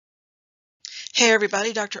Hey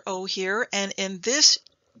everybody, Dr. O here, and in this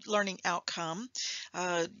learning outcome,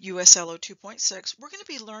 USLO 2.6, we're going to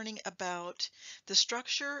be learning about the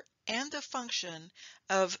structure and the function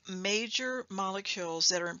of major molecules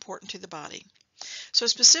that are important to the body. So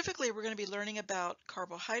specifically, we're going to be learning about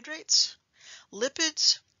carbohydrates,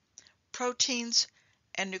 lipids, proteins,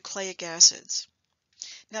 and nucleic acids.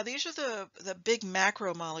 Now, these are the big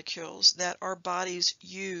macromolecules that our bodies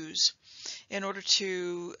use in order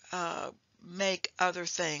to make other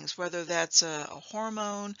things, whether that's a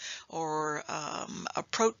hormone or a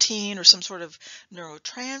protein or some sort of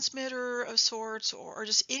neurotransmitter of sorts, or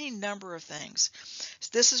just any number of things. So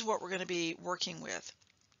this is what we're going to be working with.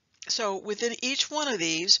 So within each one of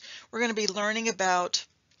these, we're going to be learning about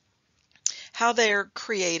how they're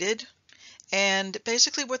created and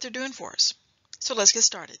basically what they're doing for us. So let's get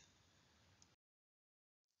started.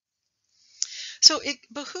 So it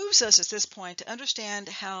behooves us at this point to understand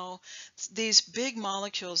how these big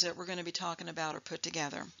molecules that we're going to be talking about are put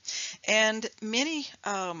together. And many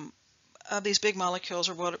of these big molecules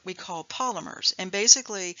are what we call polymers. And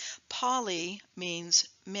basically, poly means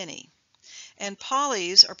many. And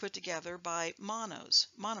polys are put together by monomers.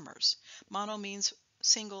 Mono means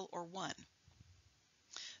single or one.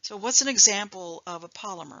 So what's an example of a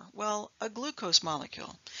polymer? Well, a glucose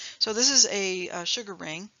molecule. So this is a sugar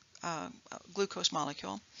ring. Glucose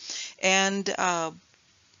molecule, and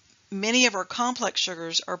many of our complex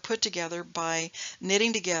sugars are put together by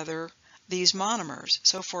knitting together these monomers.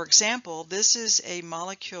 So for example, this is a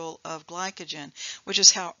molecule of glycogen, which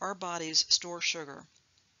is how our bodies store sugar.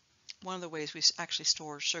 One of the ways we actually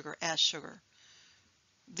store sugar as sugar.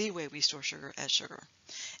 The way we store sugar as sugar.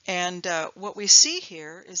 And what we see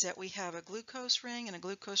here is that we have a glucose ring and a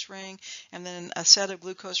glucose ring, and then a set of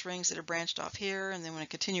glucose rings that are branched off here, and then a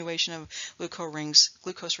continuation of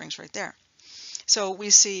glucose rings right there. So we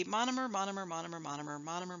see monomer, monomer, monomer, monomer,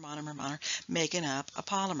 monomer, monomer, monomer, making up a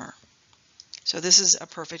polymer. So this is a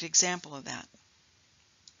perfect example of that.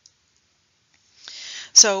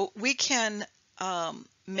 So we can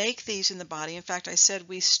make these in the body. In fact, I said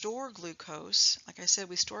we store glucose. Like I said,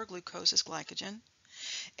 we store glucose as glycogen.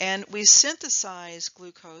 And we synthesize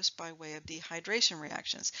glucose by way of dehydration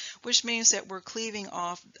reactions, which means that we're cleaving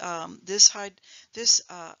off this hydrogen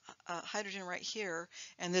right here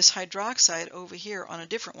and this hydroxide over here on a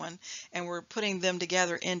different one, and we're putting them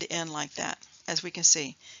together end to end like that, as we can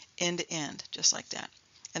see, end to end, just like that.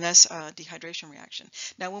 And that's a dehydration reaction.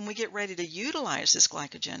 Now, when we get ready to utilize this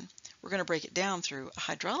glycogen, we're going to break it down through a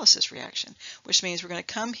hydrolysis reaction, which means we're going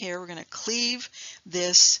to come here, we're going to cleave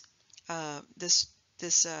this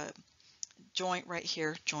joint right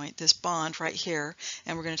here, this bond right here,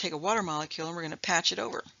 and we're going to take a water molecule and we're going to patch it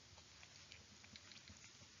over.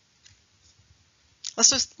 Let's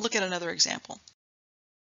just look at another example.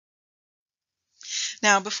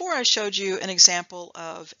 Now, before I showed you an example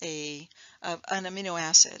of an amino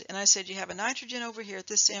acid, and I said you have a nitrogen over here at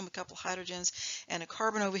this end with a couple of hydrogens, and a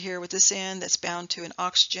carbon over here with this end that's bound to an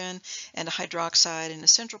oxygen and a hydroxide and a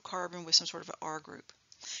central carbon with some sort of an R group.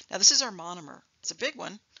 Now, this is our monomer. It's a big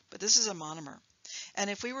one, but this is a monomer. And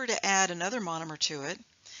if we were to add another monomer to it,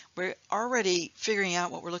 we're already figuring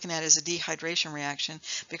out what we're looking at as a dehydration reaction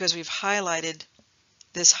because we've highlighted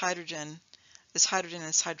this hydrogen and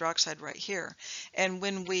this hydroxide right here. And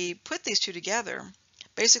when we put these two together,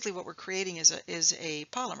 basically what we're creating is a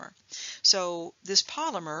polymer. So this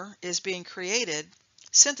polymer is being created,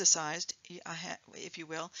 synthesized, if you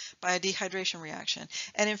will, by a dehydration reaction.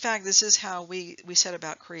 And in fact, this is how we set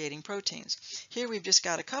about creating proteins. Here we've just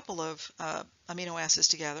got a couple of amino acids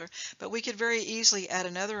together, but we could very easily add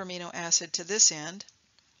another amino acid to this end,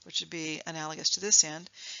 which would be analogous to this end,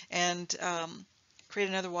 and create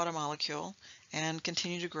another water molecule and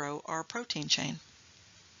continue to grow our protein chain.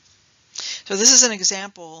 So this is an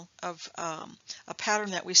example of a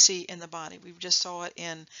pattern that we see in the body. We just saw it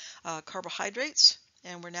in carbohydrates,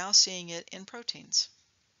 and we're now seeing it in proteins.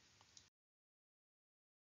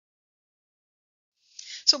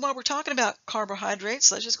 So while we're talking about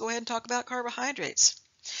carbohydrates, let's just go ahead and talk about carbohydrates.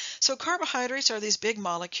 So carbohydrates are these big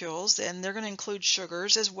molecules, and they're going to include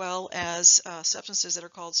sugars as well as substances that are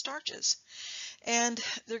called starches. And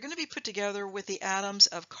they're going to be put together with the atoms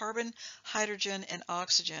of carbon, hydrogen, and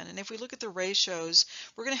oxygen. And if we look at the ratios,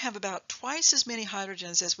 we're going to have about twice as many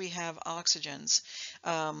hydrogens as we have oxygens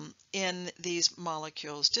in these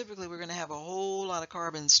molecules. Typically, we're going to have a whole lot of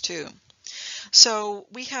carbons too. So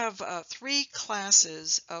we have three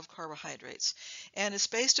classes of carbohydrates, and it's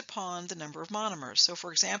based upon the number of monomers. So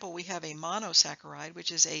for example, we have a monosaccharide,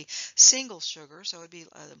 which is a single sugar, so it would be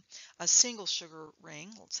a single sugar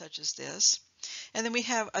ring, such as this. And then we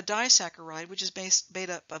have a disaccharide, which is made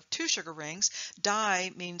up of two sugar rings.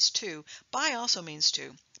 Di means two. Bi also means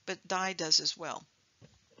two, but di does as well.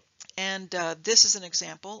 And this is an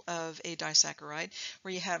example of a disaccharide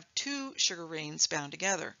where you have two sugar rings bound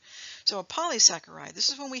together. So a polysaccharide, this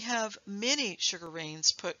is when we have many sugar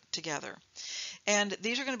rings put together. And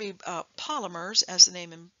these are going to be polymers, as the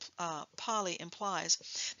name poly implies.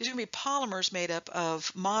 These are going to be polymers made up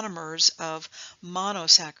of monomers of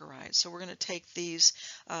monosaccharides. So we're going to take these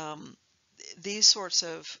sorts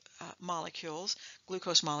of molecules,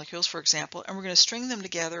 glucose molecules, for example, and we're going to string them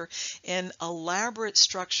together in elaborate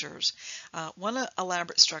structures. One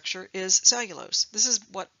elaborate structure is cellulose. This is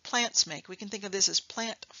what plants make. We can think of this as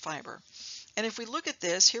plant fiber. And if we look at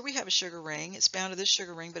this, here we have a sugar ring. It's bound to this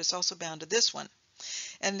sugar ring, but it's also bound to this one.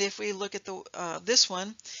 And if we look at this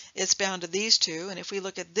one, it's bound to these two. And if we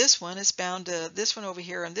look at this one, it's bound to this one over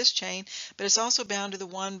here on this chain, but it's also bound to the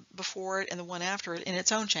one before it and the one after it in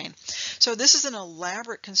its own chain. So this is an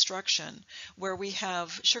elaborate construction where we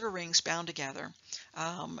have sugar rings bound together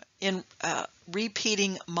in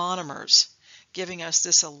repeating monomers, giving us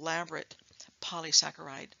this elaborate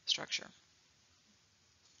polysaccharide structure.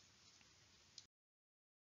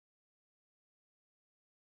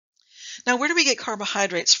 Now, where do we get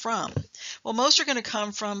carbohydrates from? Well, most are going to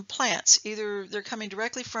come from plants. Either they're coming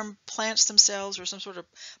directly from plants themselves or some sort of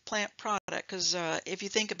plant product, because if you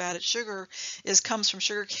think about it, sugar comes from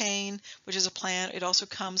sugar cane, which is a plant. It also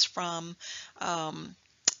comes from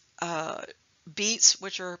beets,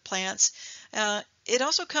 which are plants. It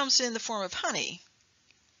also comes in the form of honey,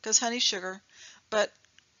 because honey's sugar, but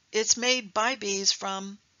it's made by bees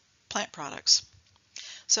from plant products.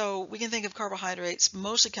 So we can think of carbohydrates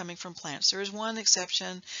mostly coming from plants. There is one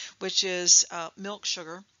exception, which is milk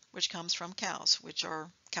sugar, which comes from cows,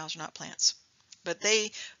 cows are not plants. But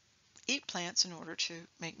they eat plants in order to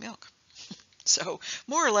make milk. So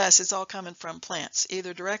more or less, it's all coming from plants,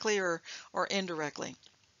 either directly or indirectly.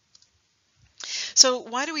 So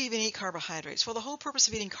why do we even eat carbohydrates? Well, the whole purpose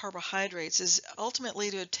of eating carbohydrates is ultimately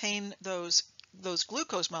to obtain those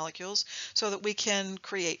glucose molecules so that we can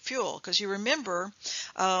create fuel. Because you remember,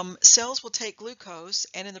 cells will take glucose,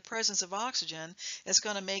 and in the presence of oxygen, it's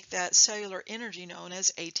going to make that cellular energy known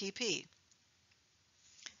as ATP.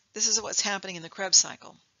 This is what's happening in the Krebs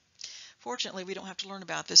cycle. Fortunately, we don't have to learn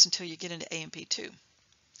about this until you get into AMP2.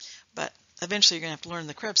 But eventually you're going to have to learn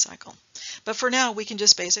the Krebs cycle. But for now, we can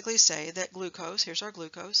just basically say that glucose, here's our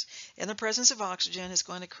glucose, in the presence of oxygen is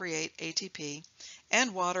going to create ATP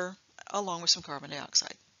and water along with some carbon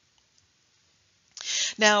dioxide.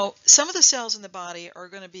 Now, some of the cells in the body are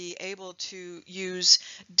going to be able to use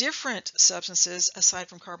different substances aside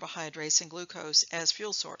from carbohydrates and glucose as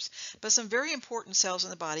fuel source, but some very important cells in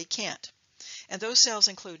the body can't. And those cells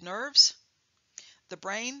include nerves, the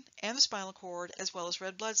brain, and the spinal cord, as well as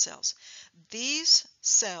red blood cells. These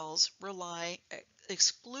cells rely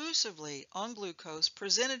exclusively on glucose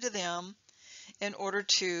presented to them in order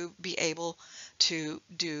to be able to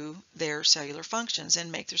do their cellular functions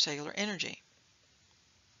and make their cellular energy.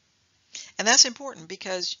 And that's important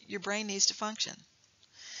because your brain needs to function.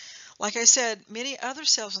 Like I said, many other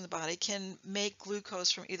cells in the body can make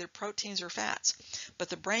glucose from either proteins or fats, but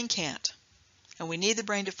the brain can't. And we need the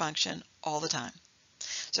brain to function all the time.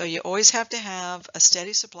 So you always have to have a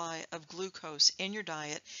steady supply of glucose in your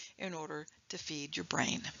diet in order to feed your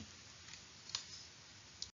brain.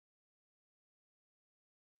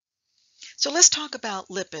 So let's talk about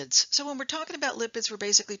lipids. So when we're talking about lipids, we're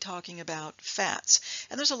basically talking about fats.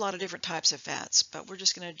 And there's a lot of different types of fats, but we're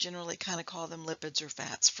just going to generally kind of call them lipids or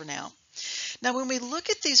fats for now. Now, when we look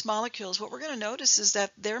at these molecules, what we're going to notice is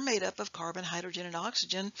that they're made up of carbon, hydrogen, and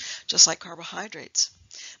oxygen, just like carbohydrates.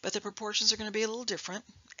 But the proportions are going to be a little different,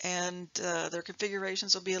 and their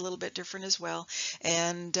configurations will be a little bit different as well.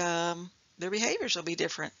 And their behaviors will be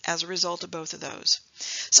different as a result of both of those.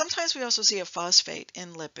 Sometimes we also see a phosphate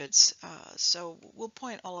in lipids, so we'll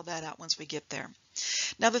point all of that out once we get there.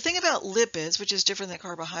 Now, the thing about lipids, which is different than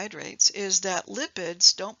carbohydrates, is that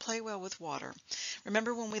lipids don't play well with water.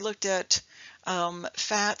 Remember when we looked at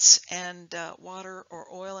fats and water, or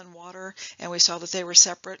oil and water, and we saw that they were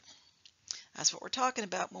separate? That's what we're talking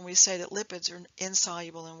about when we say that lipids are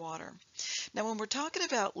insoluble in water. Now, when we're talking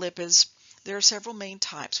about lipids, there are several main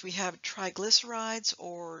types. We have triglycerides,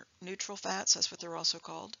 or neutral fats, that's what they're also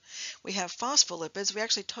called. We have phospholipids. We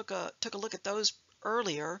actually took a look at those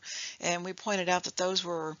earlier, and we pointed out that those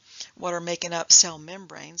were what are making up cell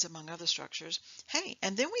membranes, among other structures. Hey,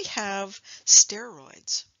 and then we have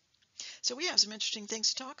steroids. So we have some interesting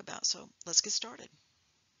things to talk about, so let's get started.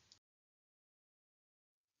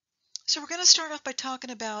 So we're going to start off by talking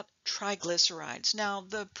about triglycerides. Now,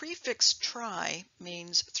 the prefix tri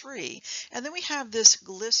means three, and then we have this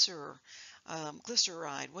glyceride.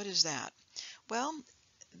 What is that? Well,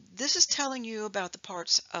 this is telling you about the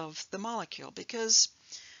parts of the molecule because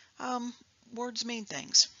um, words mean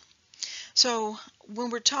things. So when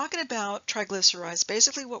we're talking about triglycerides,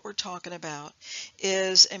 basically what we're talking about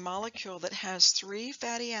is a molecule that has three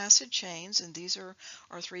fatty acid chains, and these are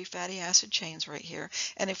our three fatty acid chains right here.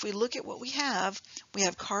 And if we look at what we have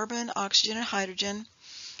carbon, oxygen, and hydrogen.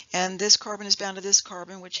 And this carbon is bound to this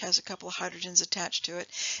carbon, which has a couple of hydrogens attached to it.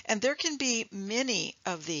 And there can be many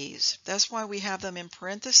of these. That's why we have them in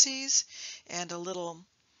parentheses and a little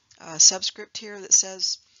subscript here that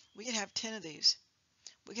says we can have 10 of these.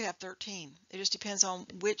 We could have 13. It just depends on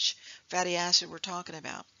which fatty acid we're talking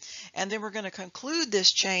about. And then we're going to conclude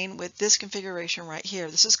this chain with this configuration right here.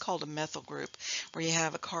 This is called a methyl group, where you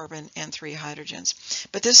have a carbon and three hydrogens.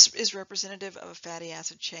 But this is representative of a fatty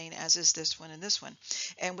acid chain, as is this one and this one.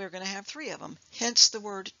 And we're going to have three of them, hence the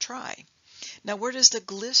word tri. Now, where does the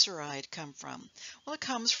glyceride come from? Well, it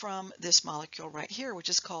comes from this molecule right here, which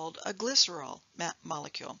is called a glycerol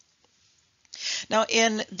molecule. Now,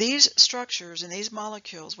 in these structures, in these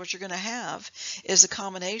molecules, what you're going to have is a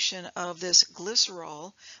combination of this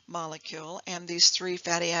glycerol molecule and these three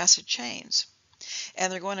fatty acid chains.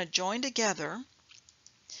 And they're going to join together,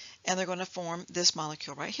 and they're going to form this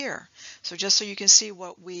molecule right here. So just so you can see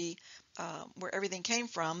what where everything came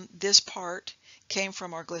from, this part came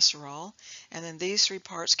from our glycerol, and then these three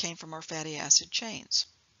parts came from our fatty acid chains.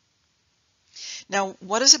 Now,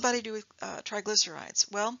 what does a body do with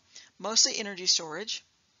triglycerides? Well, mostly energy storage.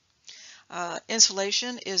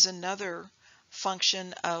 Insulation is another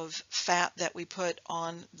function of fat that we put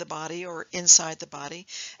on the body or inside the body,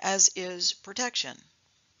 as is protection.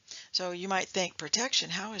 So you might think, protection,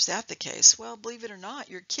 how is that the case? Well, believe it or not,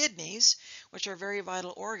 your kidneys, which are very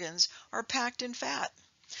vital organs, are packed in fat.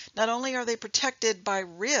 Not only are they protected by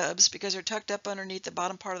ribs because they're tucked up underneath the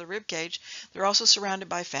bottom part of the rib cage, they're also surrounded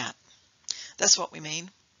by fat. That's what we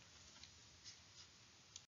mean.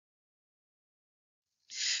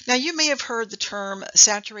 Now, you may have heard the term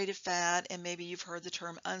saturated fat, and maybe you've heard the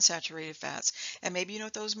term unsaturated fats. And maybe you know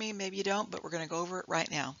what those mean, maybe you don't, but we're going to go over it right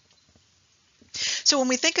now. So when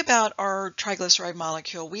we think about our triglyceride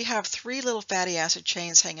molecule, we have three little fatty acid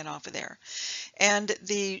chains hanging off of there. And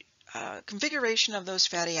the configuration of those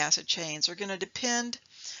fatty acid chains are going to depend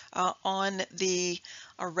on the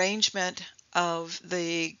arrangement of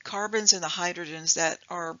the carbons and the hydrogens that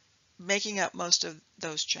are making up most of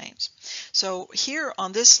those chains. So here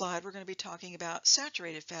on this slide, we're going to be talking about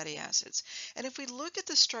saturated fatty acids. And if we look at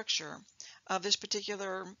the structure of this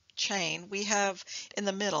particular chain, we have in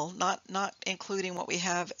the middle, not including what we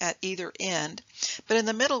have at either end, but in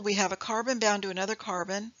the middle we have a carbon bound to another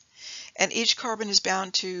carbon, and each carbon is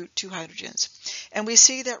bound to two hydrogens. And we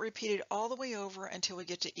see that repeated all the way over until we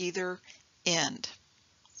get to either end.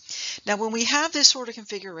 Now, when we have this sort of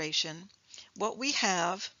configuration, what we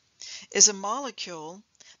have is a molecule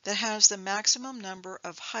that has the maximum number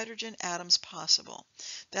of hydrogen atoms possible.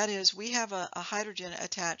 That is, we have a hydrogen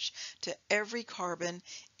attached to every carbon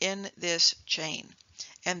in this chain.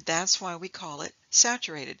 And that's why we call it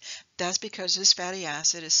saturated. That's because this fatty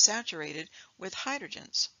acid is saturated with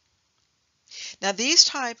hydrogens. Now, these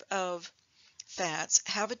type of fats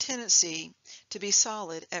have a tendency to be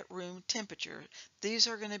solid at room temperature. These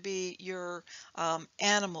are going to be your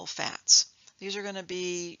animal fats. These are going to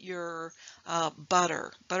be your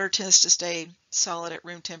butter. Butter tends to stay solid at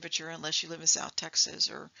room temperature unless you live in South Texas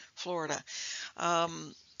or Florida.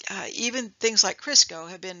 Even things like Crisco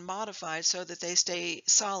have been modified so that they stay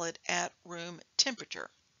solid at room temperature.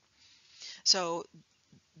 So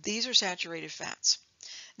these are saturated fats.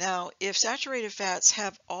 Now, if saturated fats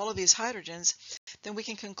have all of these hydrogens, then we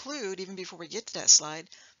can conclude, even before we get to that slide,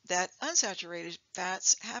 that unsaturated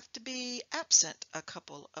fats have to be absent a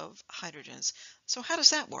couple of hydrogens. So how does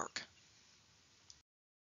that work?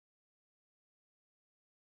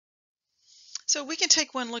 So we can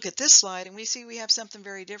take one look at this slide and we see we have something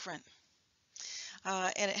very different.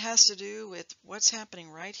 And it has to do with what's happening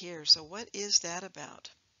right here. So what is that about?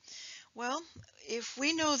 Well, if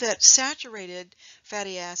we know that saturated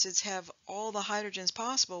fatty acids have all the hydrogens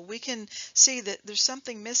possible, we can see that there's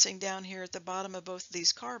something missing down here at the bottom of both of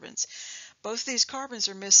these carbons. Both of these carbons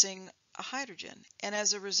are missing a hydrogen. And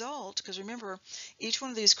as a result, because remember, each one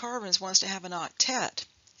of these carbons wants to have an octet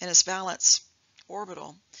in its valence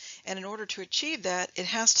orbital. And in order to achieve that, it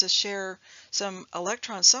has to share some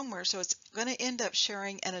electrons somewhere, so it's going to end up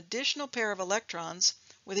sharing an additional pair of electrons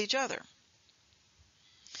with each other.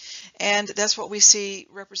 And that's what we see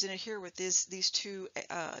represented here with these two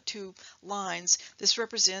lines. This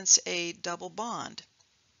represents a double bond,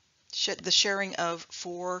 the sharing of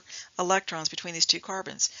 4 electrons between these 2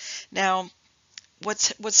 carbons. Now,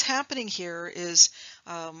 what's happening here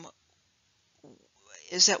um,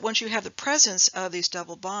 is that once you have the presence of these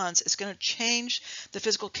double bonds, it's going to change the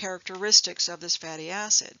physical characteristics of this fatty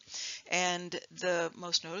acid. And the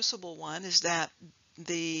most noticeable one is that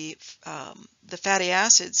the fatty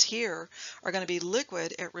acids here are going to be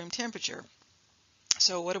liquid at room temperature.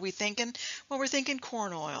 So what are we thinking? Well, we're thinking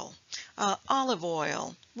corn oil, olive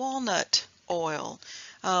oil, walnut oil.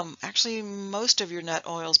 Actually, most of your nut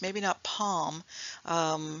oils, maybe not palm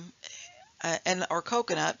or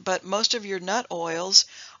coconut, but most of your nut oils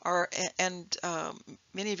and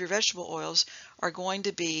many of your vegetable oils are going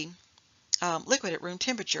to be liquid at room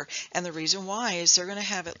temperature. And the reason why is they're going to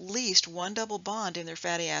have at least 1 double bond in their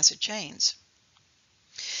fatty acid chains.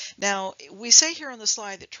 Now, we say here on the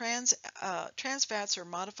slide that trans fats are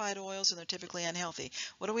modified oils and they're typically unhealthy.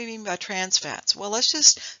 What do we mean by trans fats? Well, let's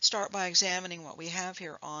just start by examining what we have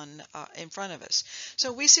here in front of us.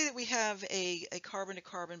 So we see that we have a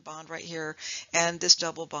carbon-to-carbon bond right here and this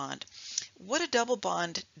double bond. What a double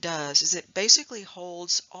bond does is it basically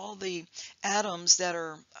holds all the atoms that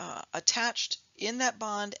are attached in that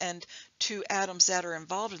bond and 2 atoms that are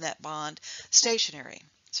involved in that bond stationary.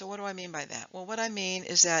 So what do I mean by that? Well, what I mean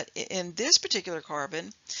is that in this particular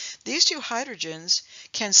carbon, these 2 hydrogens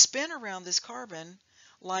can spin around this carbon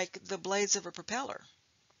like the blades of a propeller.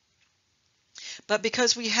 But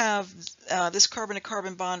because we have this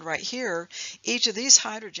carbon-to-carbon bond right here, each of these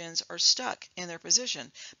hydrogens are stuck in their position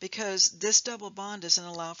because this double bond doesn't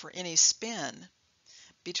allow for any spin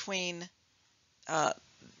between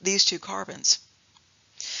these 2 carbons.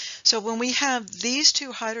 So when we have these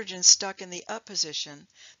 2 hydrogens stuck in the up position,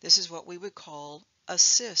 this is what we would call a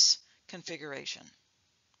cis configuration.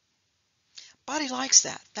 Body likes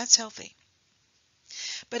that. That's healthy.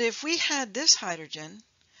 But if we had this hydrogen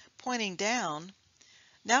pointing down,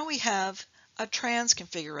 now we have a trans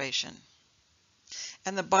configuration.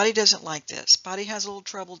 And the body doesn't like this. Body has a little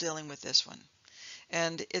trouble dealing with this one.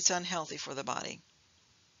 And it's unhealthy for the body.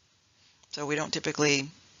 So we don't typically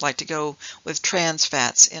like to go with trans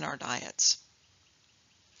fats in our diets.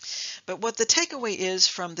 But what the takeaway is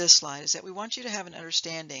from this slide is that we want you to have an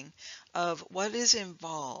understanding of what is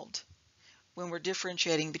involved when we're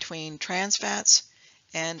differentiating between trans fats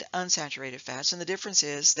and unsaturated fats. And the difference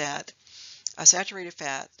is that a saturated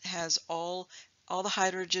fat has all the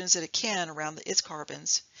hydrogens that it can around its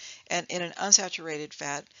carbons, and in an unsaturated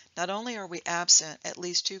fat, not only are we absent at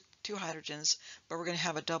least two hydrogens, but we're going to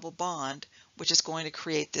have a double bond, which is going to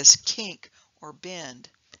create this kink or bend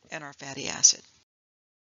in our fatty acid.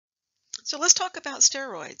 So let's talk about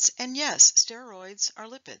steroids. And yes, steroids are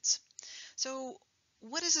lipids. So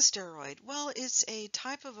what is a steroid? Well, it's a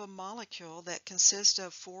type of a molecule that consists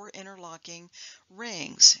of 4 interlocking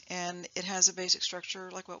rings, and it has a basic structure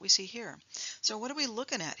like what we see here. So what are we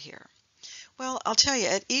looking at here? Well, I'll tell you,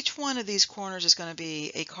 at each one of these corners is going to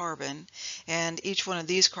be a carbon, and each one of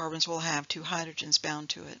these carbons will have 2 hydrogens bound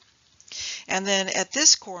to it. And then at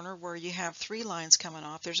this corner where you have 3 lines coming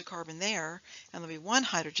off, there's a carbon there, and there'll be 1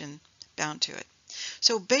 hydrogen bound to it.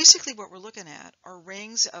 So basically what we're looking at are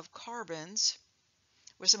rings of carbons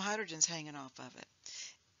with some hydrogens hanging off of it.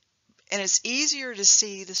 And it's easier to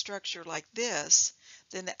see the structure like this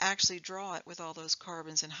than to actually draw it with all those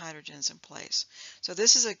carbons and hydrogens in place. So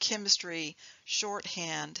this is a chemistry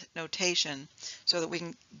shorthand notation so that we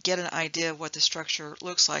can get an idea of what the structure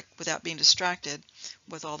looks like without being distracted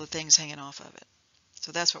with all the things hanging off of it.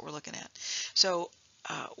 So that's what we're looking at. So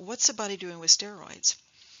what's the body doing with steroids?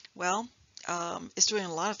 Well, it's doing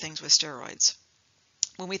a lot of things with steroids.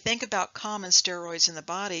 When we think about common steroids in the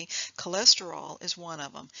body, cholesterol is one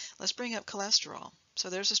of them. Let's bring up cholesterol. So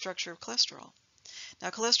there's the structure of cholesterol. Now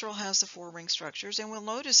cholesterol has the 4 ring structures, and we'll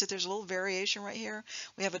notice that there's a little variation right here.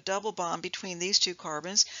 We have a double bond between these 2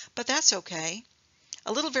 carbons, but that's okay.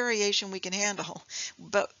 A little variation we can handle,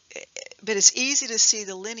 but it's easy to see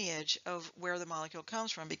the lineage of where the molecule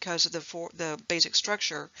comes from because of the basic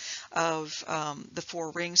structure of the 4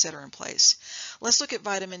 rings that are in place. Let's look at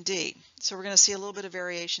vitamin D. So we're going to see a little bit of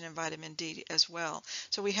variation in vitamin D as well.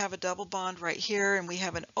 So we have a double bond right here, and we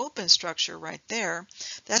have an open structure right there.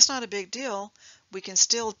 That's not a big deal. We can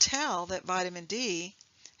still tell that vitamin D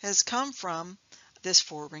has come from this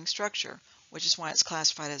 4 ring structure, which is why it's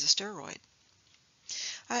classified as a steroid.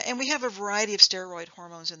 And we have a variety of steroid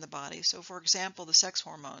hormones in the body. So for example, the sex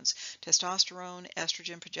hormones, testosterone,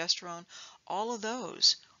 estrogen, progesterone, all of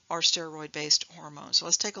those are steroid-based hormones. So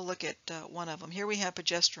let's take a look at one of them. Here we have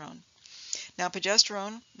progesterone. Now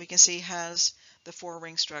progesterone, we can see, has the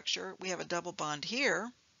 4-ring structure. We have a double bond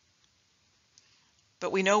here,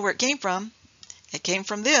 but we know where it came from. It came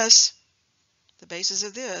from this, the basis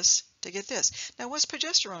of this, to get this. Now what's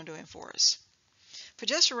progesterone doing for us?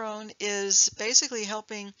 Progesterone is basically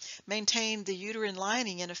helping maintain the uterine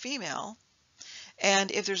lining in a female,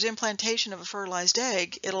 and if there's implantation of a fertilized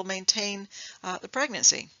egg, it'll maintain the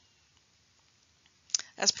pregnancy.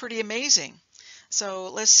 That's pretty amazing.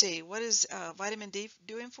 So let's see, what is vitamin D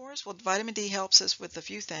doing for us? Well, vitamin D helps us with a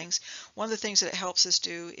few things. One of the things that it helps us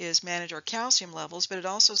do is manage our calcium levels, but it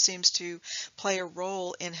also seems to play a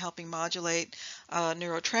role in helping modulate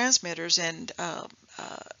neurotransmitters and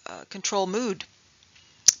control mood,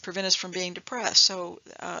 prevent us from being depressed. So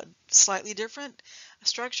slightly different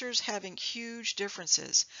structures having huge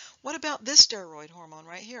differences. What about this steroid hormone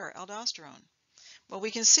right here, aldosterone? Well,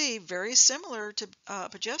 we can see very similar to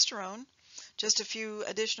progesterone, just a few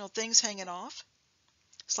additional things hanging off,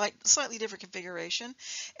 slightly different configuration.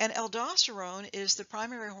 And aldosterone is the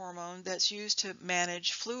primary hormone that's used to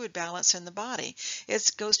manage fluid balance in the body.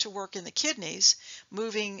 It goes to work in the kidneys,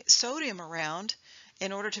 moving sodium around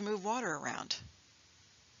in order to move water around.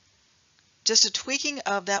 Just a tweaking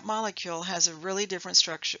of that molecule has a really different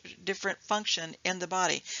structure, different function in the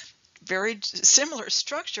body. Very similar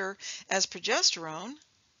structure as progesterone,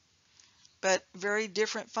 but very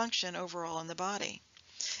different function overall in the body.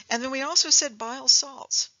 And then we also said bile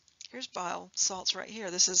salts. Here's bile salts right here.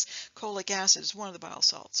 This is cholic acid, it's one of the bile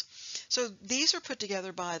salts. So these are put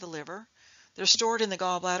together by the liver. They're stored in the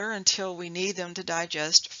gallbladder until we need them to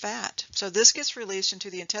digest fat. So this gets released into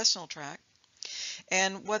the intestinal tract.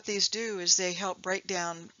 And what these do is they help break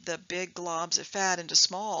down the big globs of fat into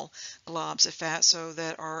small globs of fat so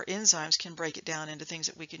that our enzymes can break it down into things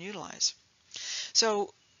that we can utilize.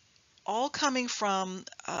 So all coming from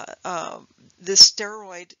this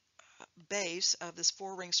steroid base of this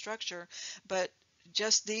 4-ring structure, but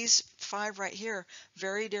just these 5 right here,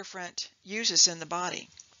 very different uses in the body.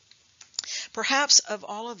 Perhaps of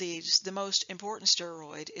all of these, the most important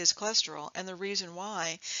steroid is cholesterol, and the reason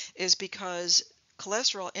why is because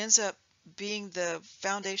cholesterol ends up being the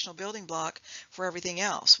foundational building block for everything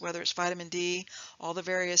else, whether it's vitamin D, all the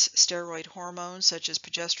various steroid hormones such as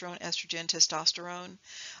progesterone, estrogen, testosterone,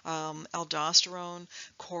 aldosterone,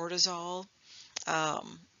 cortisol,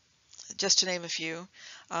 just to name a few,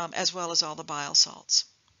 as well as all the bile salts.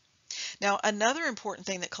 Now, another important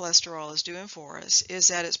thing that cholesterol is doing for us is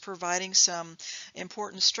that it's providing some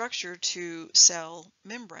important structure to cell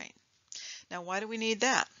membrane. Now, why do we need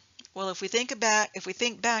that? Well, if we think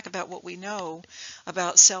back about what we know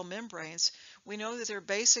about cell membranes, we know that they're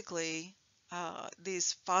basically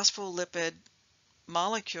these phospholipid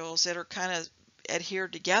molecules that are kind of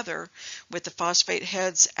adhered together with the phosphate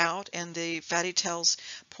heads out and the fatty tails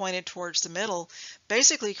pointed towards the middle,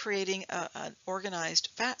 basically creating an organized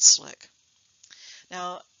fat slick.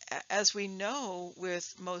 Now, as we know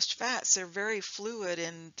with most fats, they're very fluid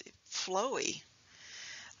and flowy,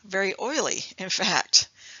 very oily, in fact.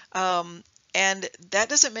 And that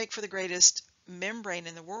doesn't make for the greatest membrane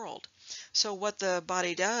in the world. So what the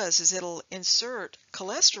body does is it'll insert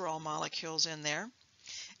cholesterol molecules in there,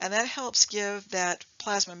 and that helps give that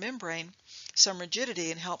plasma membrane some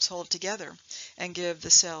rigidity and helps hold it together and give the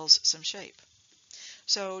cells some shape.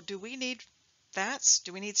 So do we need fats?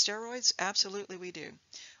 Do we need steroids? Absolutely we do.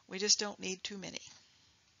 We just don't need too many.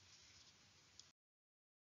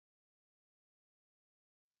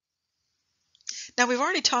 Now we've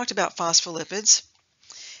already talked about phospholipids,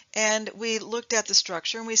 and we looked at the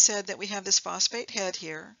structure and we said that we have this phosphate head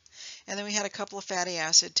here, and then we had a couple of fatty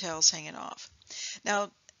acid tails hanging off. Now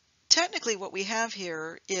technically what we have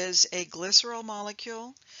here is a glycerol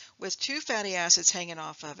molecule with 2 fatty acids hanging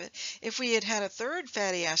off of it. If we had had a 3rd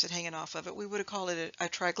fatty acid hanging off of it, we would have called it a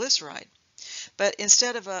triglyceride. But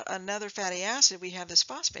instead of another fatty acid, we have this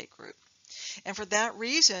phosphate group. And for that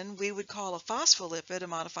reason, we would call a phospholipid a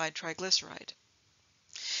modified triglyceride.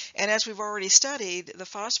 And as we've already studied, the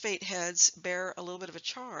phosphate heads bear a little bit of a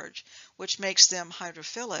charge, which makes them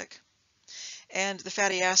hydrophilic. And the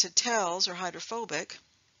fatty acid tails are hydrophobic.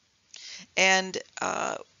 And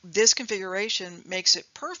this configuration makes it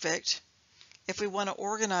perfect if we want to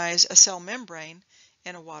organize a cell membrane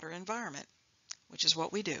in a water environment, which is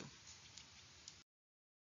what we do.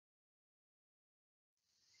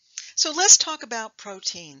 So let's talk about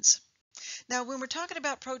proteins. Now, when we're talking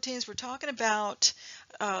about proteins, we're talking about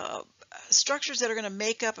structures that are going to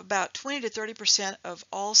make up about 20 to 30% of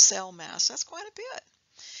all cell mass. That's quite a bit.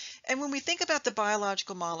 And when we think about the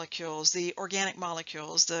biological molecules, the organic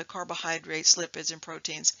molecules, the carbohydrates, lipids, and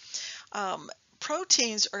proteins,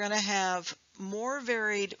 proteins are going to have more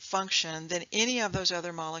varied function than any of those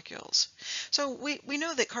other molecules. So we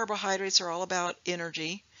know that carbohydrates are all about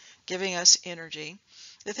energy, giving us energy.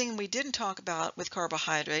 The thing we didn't talk about with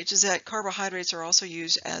carbohydrates is that carbohydrates are also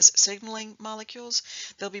used as signaling molecules.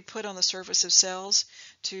 They'll be put on the surface of cells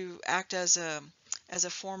to act as a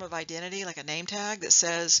form of identity, like a name tag that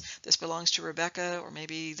says this belongs to Rebecca, or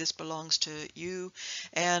maybe this belongs to you,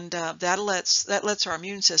 and that lets our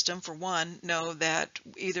immune system, for one, know that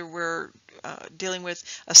either we're dealing with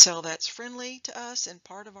a cell that's friendly to us and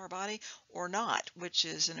part of our body, or not, which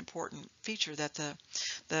is an important feature that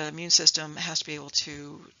the immune system has to be able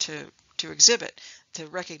to exhibit, to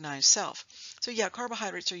recognize self. So yeah,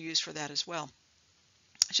 carbohydrates are used for that as well.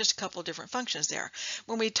 Just a couple of different functions there.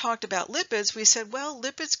 When we talked about lipids, we said, well,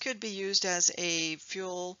 lipids could be used as a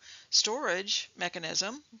fuel storage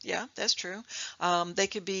mechanism. Yeah, that's true. They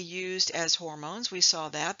could be used as hormones. We saw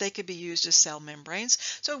that. They could be used as cell membranes.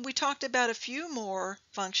 So we talked about a few more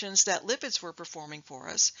functions that lipids were performing for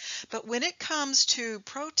us. But when it comes to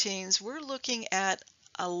proteins, we're looking at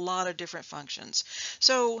a lot of different functions.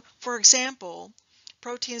 So, for example,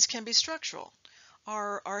 proteins can be structural.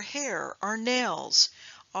 Our hair, our nails,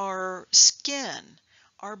 our skin,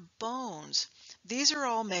 our bones, these are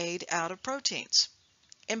all made out of proteins,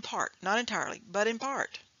 in part, not entirely, but in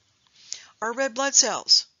part. Our red blood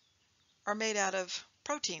cells are made out of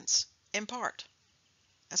proteins, in part.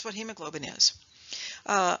 That's what hemoglobin is.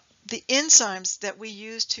 The enzymes that we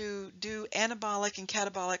use to do anabolic and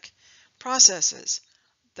catabolic processes,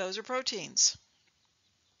 those are proteins.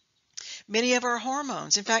 Many of our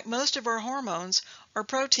hormones, in fact, most of our hormones are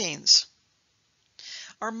proteins.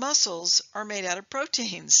 Our muscles are made out of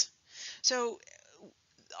proteins. So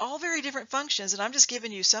all very different functions, and I'm just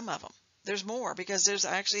giving you some of them. There's more because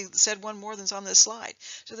I actually said one more than's on this slide.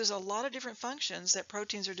 So there's a lot of different functions that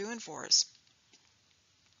proteins are doing for us,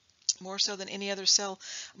 more so than any other cell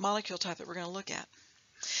molecule type that we're going to look at.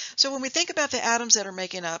 So when we think about the atoms that are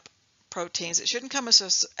making up proteins, it shouldn't come as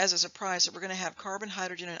a surprise that we're going to have carbon,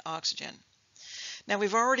 hydrogen, and oxygen. Now,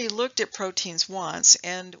 we've already looked at proteins once,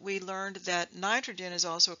 and we learned that nitrogen is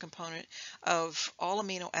also a component of all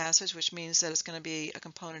amino acids, which means that it's going to be a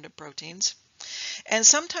component of proteins. And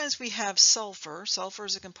sometimes we have sulfur. Sulfur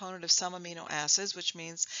is a component of some amino acids, which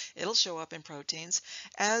means it'll show up in proteins,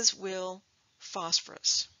 as will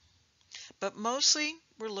phosphorus. But mostly,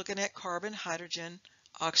 we're looking at carbon, hydrogen,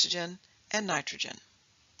 oxygen, and nitrogen.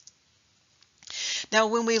 Now,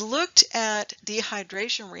 when we looked at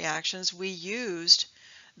dehydration reactions, we used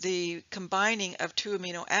the combining of two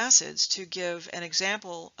amino acids to give an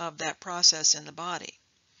example of that process in the body.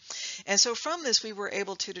 And so from this, we were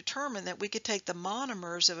able to determine that we could take the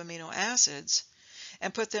monomers of amino acids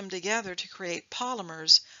and put them together to create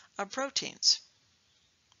polymers of proteins.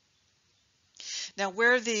 Now,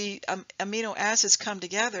 where the amino acids come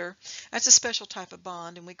together, that's a special type of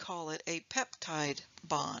bond, and we call it a peptide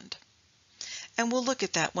bond. And we'll look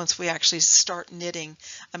at that once we actually start knitting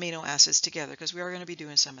amino acids together, because we are going to be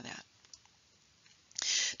doing some of that.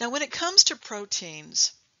 Now, when it comes to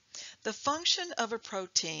proteins, the function of a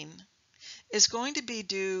protein is going to be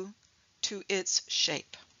due to its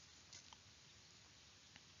shape.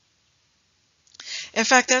 In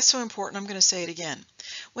fact, that's so important, I'm going to say it again.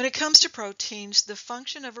 When it comes to proteins, the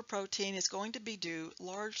function of a protein is going to be due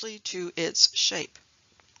largely to its shape.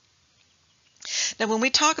 Now, when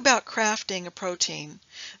we talk about crafting a protein,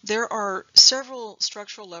 there are several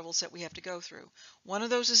structural levels that we have to go through. One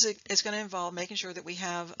of those is going to involve making sure that we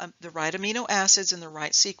have the right amino acids in the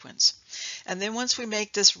right sequence. And then once we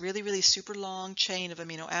make this really, really super long chain of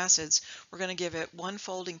amino acids, we're going to give it one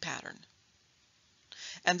folding pattern.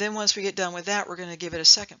 And then once we get done with that, we're going to give it a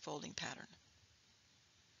second folding pattern.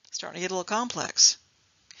 Starting to get a little complex.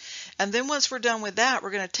 And then once we're done with that,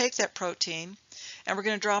 we're going to take that protein and we're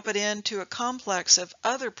going to drop it into a complex of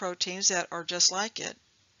other proteins that are just like it.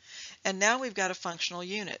 And now we've got a functional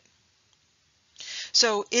unit.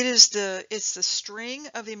 So it's the string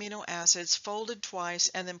of the amino acids folded twice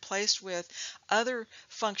and then placed with other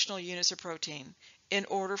functional units of protein in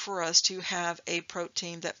order for us to have a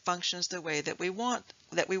protein that functions the way that we want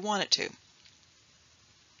it to.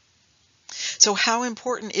 So how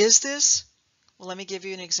important is this? Well, let me give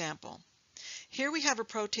you an example. Here we have a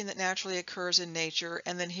protein that naturally occurs in nature,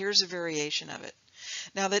 and then here's a variation of it.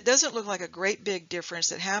 Now, that doesn't look like a great big difference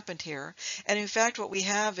that happened here, and in fact what we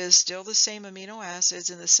have is still the same amino acids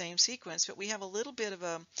in the same sequence, but we have a little bit of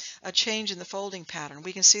a change in the folding pattern.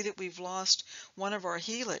 We can see that we've lost one of our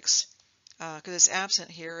helix because it's absent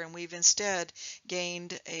here, and we've instead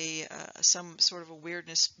gained some sort of a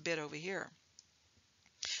weirdness bit over here.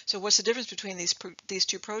 So what's the difference between these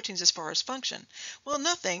two proteins as far as function? Well,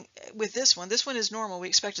 nothing with this one. This one is normal. We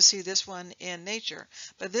expect to see this one in nature.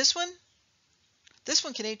 But this one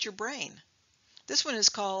can eat your brain. This one is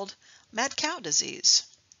called mad cow disease.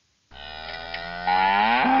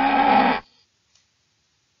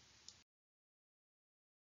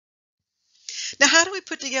 Now, how do we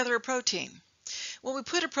put together a protein? Well, we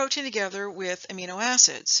put a protein together with amino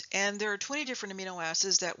acids, and there are 20 different amino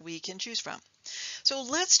acids that we can choose from. So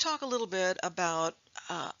let's talk a little bit about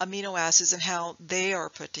amino acids and how they are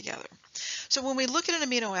put together. So when we look at an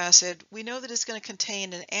amino acid, we know that it's going to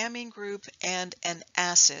contain an amine group and an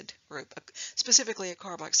acid group, specifically a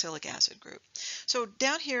carboxylic acid group. So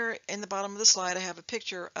down here in the bottom of the slide, I have a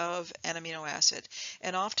picture of an amino acid.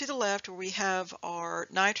 And off to the left where we have our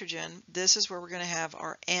nitrogen, this is where we're going to have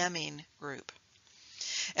our amine group.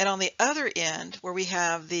 And on the other end, where we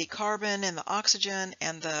have the carbon and the oxygen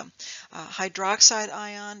and the hydroxide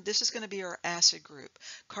ion, this is going to be our acid group,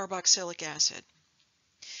 carboxylic acid.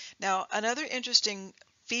 Now, another interesting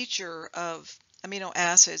feature of amino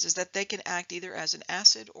acids is that they can act either as an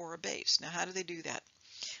acid or a base. Now, how do they do that?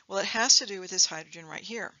 Well, it has to do with this hydrogen right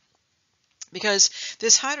here, because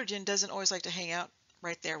this hydrogen doesn't always like to hang out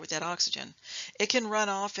right there with that oxygen. It can run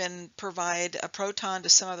off and provide a proton to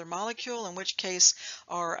some other molecule, in which case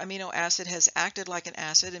our amino acid has acted like an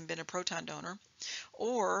acid and been a proton donor.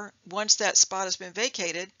 Or once that spot has been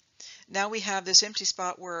vacated, now we have this empty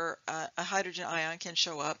spot where a hydrogen ion can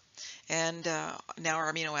show up, and now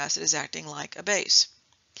our amino acid is acting like a base.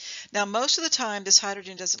 Now, most of the time, this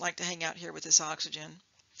hydrogen doesn't like to hang out here with this oxygen.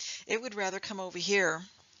 It would rather come over here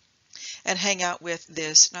and hang out with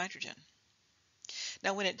this nitrogen.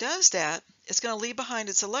 Now, when it does that, it's going to leave behind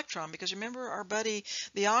its electron, because remember our buddy,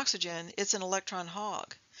 the oxygen, it's an electron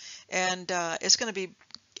hog. And it's going to be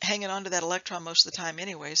hanging on to that electron most of the time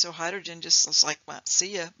anyway, so hydrogen just is like, well,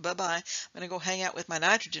 see ya, bye-bye. I'm going to go hang out with my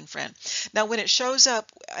nitrogen friend. Now, when it shows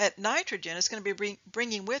up at nitrogen, it's going to be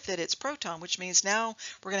bringing with it its proton, which means now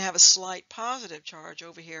we're going to have a slight positive charge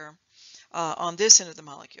over here on this end of the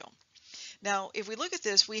molecule. Now, if we look at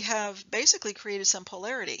this, we have basically created some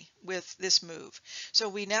polarity with this move. So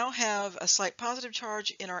we now have a slight positive charge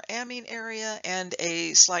in our amine area and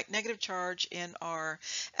a slight negative charge in our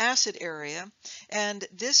acid area. And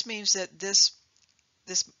this means that this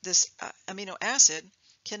amino acid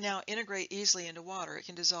can now integrate easily into water. It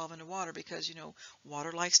can dissolve into water because, you know,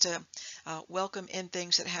 water likes to welcome in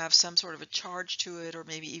things that have some sort of a charge to it, or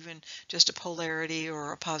maybe even just a polarity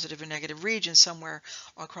or a positive or negative region somewhere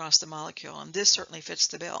across the molecule. And this certainly fits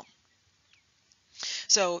the bill.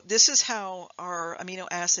 So this is how our amino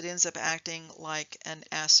acid ends up acting like an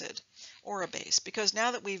acid or a base, because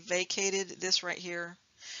now that we've vacated this right here,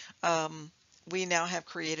 we now have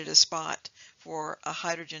created a spot for a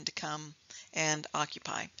hydrogen to come and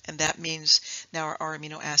occupy, and that means now our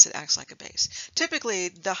amino acid acts like a base. Typically,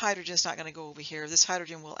 the hydrogen is not going to go over here. This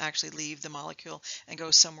hydrogen will actually leave the molecule and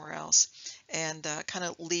go somewhere else, and kind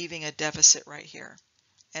of leaving a deficit right here.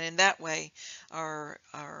 And in that way, our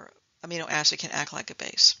amino acid can act like a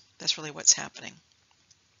base. That's really what's happening.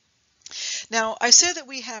 Now, I said that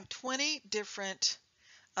we have 20 different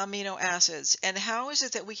amino acids, and how is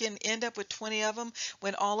it that we can end up with 20 of them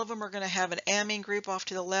when all of them are going to have an amine group off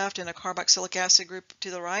to the left and a carboxylic acid group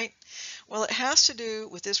to the right? Well, it has to do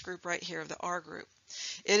with this group right here, the R group.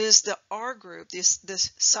 It is the R group,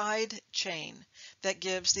 this side chain, that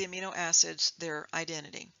gives the amino acids their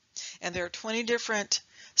identity. And there are 20 different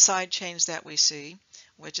side chains that we see,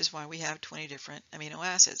 which is why we have 20 different amino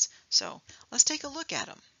acids. So let's take a look at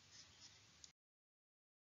them.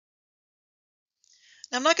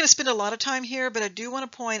 Now, I'm not going to spend a lot of time here, but I do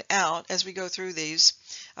want to point out as we go through these,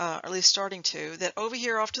 or at least starting to, that over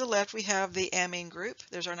here off to the left we have the amine group.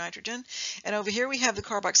 There's our nitrogen. And over here we have the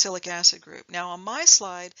carboxylic acid group. Now on my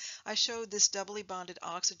slide, I showed this doubly bonded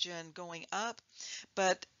oxygen going up,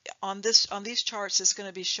 but on these charts it's going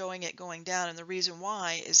to be showing it going down, and the reason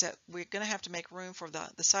why is that we're going to have to make room for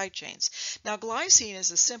the side chains. Now, glycine is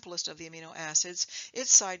the simplest of the amino acids.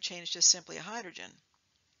 Its side chain is just simply a hydrogen.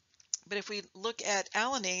 But if we look at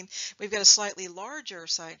alanine, we've got a slightly larger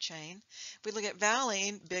side chain. If we look at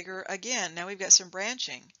valine, bigger again. Now we've got some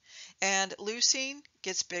branching. And leucine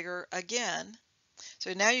gets bigger again.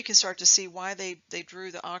 So now you can start to see why they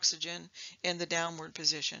drew the oxygen in the downward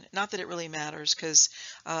position. Not that it really matters, because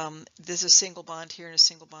there's a single bond here and a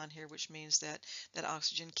single bond here, which means that that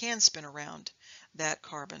oxygen can spin around that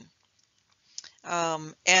carbon.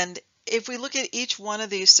 And if we look at each one of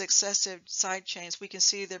these successive side chains, we can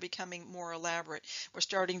see they're becoming more elaborate. We're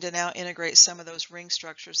starting to now integrate some of those ring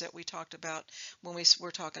structures that we talked about when we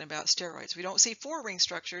were talking about steroids. We don't see 4 ring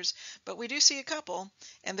structures, but we do see a couple,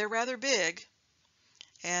 and they're rather big.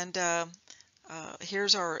 And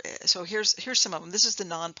here's some of them. This is the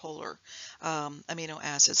nonpolar amino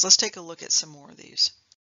acids. Let's take a look at some more of these.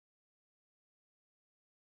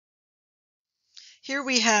 Here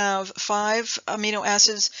we have 5 amino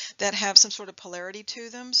acids that have some sort of polarity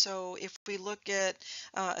to them. So if we look at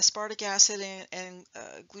aspartic acid and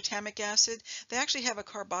glutamic acid, they actually have a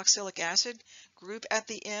carboxylic acid group at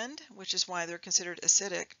the end, which is why they're considered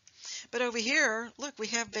acidic. But over here, look, we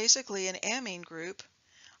have basically an amine group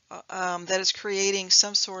that is creating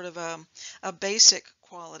some sort of a basic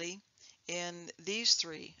quality in these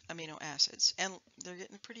 3 amino acids, and they're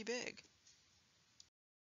getting pretty big.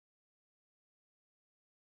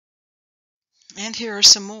 And here are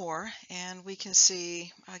some more, and we can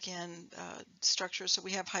see again structures. So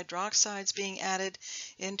we have hydroxides being added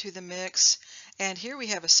into the mix, and here we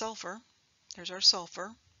have a sulfur. There's our sulfur,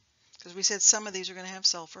 because we said some of these are going to have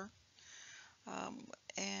sulfur.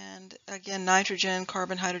 And again, nitrogen,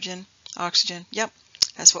 carbon, hydrogen, oxygen. Yep,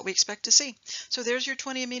 that's what we expect to see. So there's your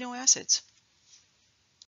 20 amino acids.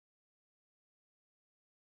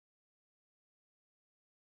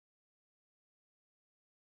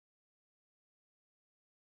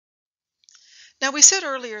 Now we said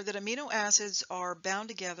earlier that amino acids are bound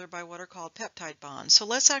together by what are called peptide bonds. So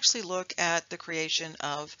let's actually look at the creation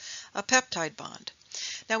of a peptide bond.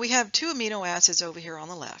 Now we have 2 amino acids over here on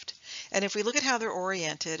the left. And if we look at how they're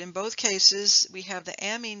oriented, in both cases we have the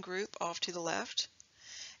amine group off to the left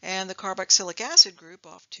and the carboxylic acid group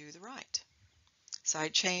off to the right.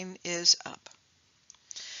 Side chain is up.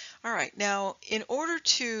 All right, now in order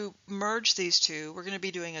to merge these two, we're going to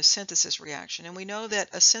be doing a synthesis reaction. And we know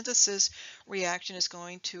that a synthesis reaction is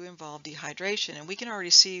going to involve dehydration. And we can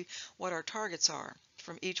already see what our targets are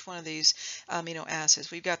from each one of these amino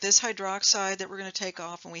acids. We've got this hydroxide that we're going to take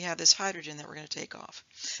off, and we have this hydrogen that we're going to take off.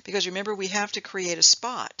 Because remember, we have to create a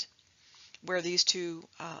spot where these two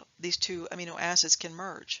amino acids can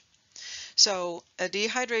merge. So a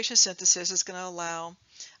dehydration synthesis is going to allow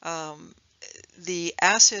the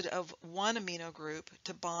acid of one amino group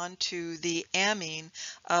to bond to the amine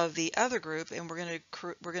of the other group, and we're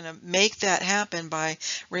going to make that happen by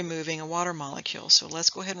removing a water molecule. So let's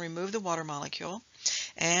go ahead and remove the water molecule,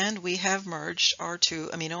 and we have merged our 2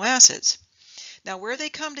 amino acids. Now where they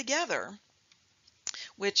come together,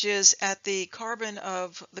 which is at the carbon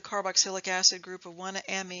of the carboxylic acid group of one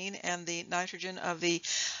amine and the nitrogen of the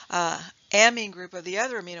amine group of the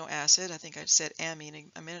other amino acid. I think I said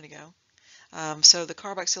amine a minute ago. So the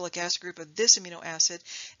carboxylic acid group of this amino acid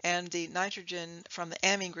and the nitrogen from the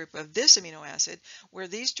amine group of this amino acid, where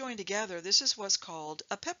these join together, this is what's called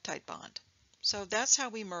a peptide bond. So that's how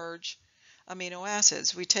we merge amino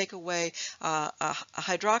acids. We take away a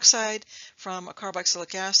hydroxide from a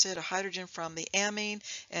carboxylic acid, a hydrogen from the amine,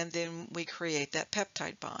 and then we create that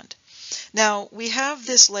peptide bond. Now we have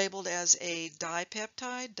this labeled as a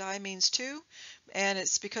dipeptide. Di means 2, and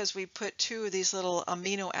it's because we put 2 of these little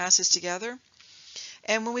amino acids together.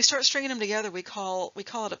 And when we start stringing them together, we call it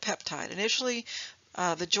a peptide. Initially,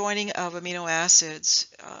 the joining of amino acids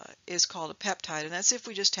is called a peptide, and that's if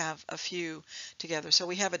we just have a few together. So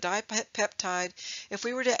we have a dipeptide. If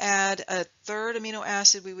we were to add a 3rd amino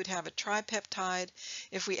acid, we would have a tripeptide.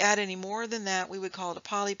 If we add any more than that, we would call it a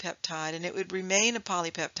polypeptide, and it would remain a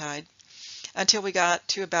polypeptide until we got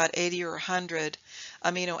to about 80 or 100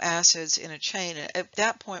 amino acids in a chain. At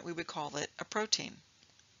that point, we would call it a protein.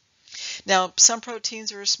 Now, some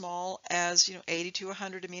proteins are as small as 80 to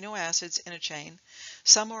 100 amino acids in a chain.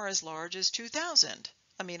 Some are as large as 2,000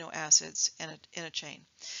 amino acids in a chain.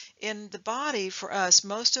 In the body, for us,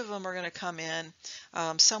 most of them are going to come in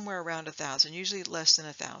somewhere around 1,000, usually less than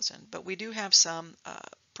 1,000. But we do have some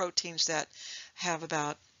proteins that have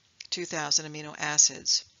about 2,000 amino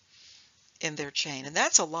acids in their chain, and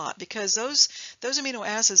that's a lot because those amino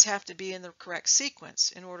acids have to be in the correct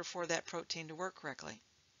sequence in order for that protein to work correctly.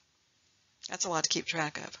 That's a lot to keep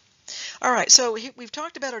track of. All right, so we've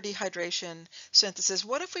talked about our dehydration synthesis.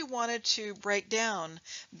 What if we wanted to break down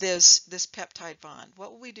this peptide bond?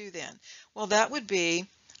 What would we do then? Well, that would be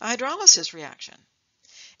a hydrolysis reaction.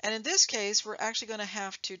 And in this case, we're actually going to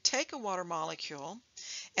have to take a water molecule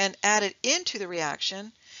and add it into the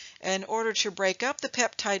reaction in order to break up the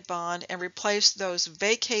peptide bond and replace those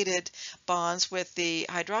vacated bonds with the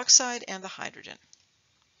hydroxide and the hydrogen.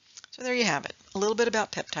 So there you have it, a little bit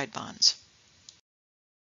about peptide bonds.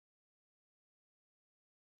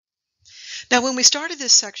 Now, when we started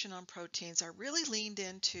this section on proteins, I really leaned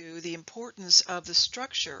into the importance of the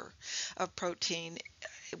structure of protein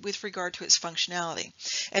with regard to its functionality.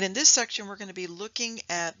 And in this section, we're going to be looking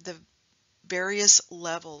at the various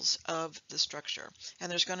levels of the structure,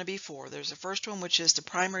 and there's going to be four. There's the first one, which is the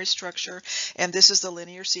primary structure, and this is the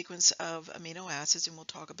linear sequence of amino acids, and we'll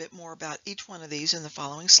talk a bit more about each one of these in the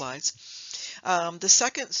following slides. The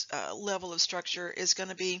second level of structure is going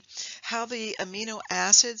to be how the amino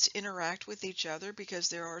acids interact with each other, because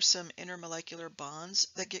there are some intermolecular bonds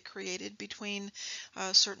that get created between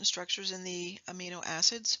certain structures in the amino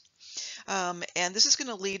acids. And this is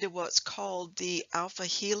going to lead to what's called the alpha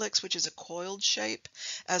helix, which is a coiled shape,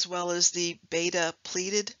 as well as the beta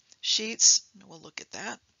pleated sheets. We'll look at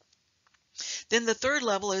that. Then the third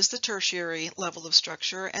level is the tertiary level of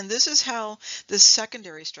structure, and this is how the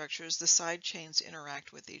secondary structures, the side chains,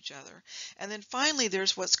 interact with each other. And then finally,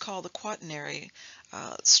 there's what's called the quaternary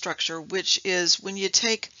structure, which is when you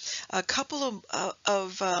take a couple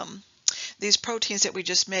of these proteins that we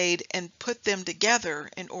just made and put them together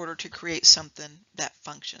in order to create something that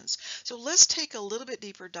functions. So let's take a little bit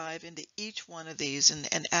deeper dive into each one of these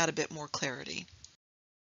and add a bit more clarity.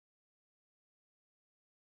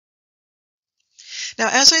 Now,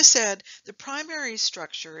 as I said, the primary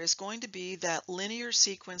structure is going to be that linear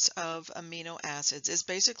sequence of amino acids. It's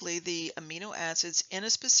basically the amino acids in a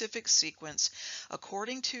specific sequence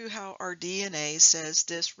according to how our DNA says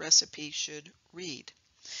this recipe should read.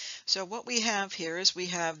 So what we have here is we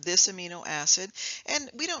have this amino acid, and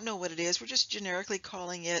we don't know what it is. We're just generically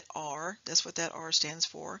calling it R. That's what that R stands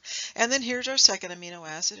for. And then here's our second amino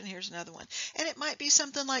acid, and here's another one. And it might be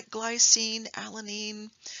something like glycine,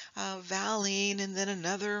 alanine, valine, and then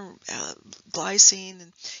another glycine,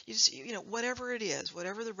 and you know, whatever it is,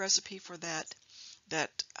 whatever the recipe for that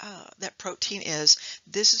protein is,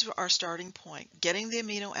 this is our starting point, getting the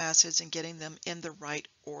amino acids and getting them in the right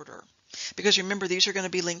order. Because remember, these are going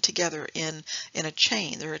to be linked together in a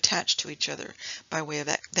chain. They're attached to each other by way of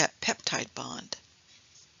that peptide bond.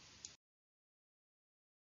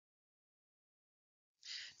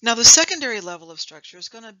 Now, the secondary level of structure is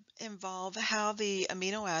going to involve how the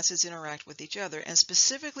amino acids interact with each other. And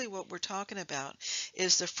specifically what we're talking about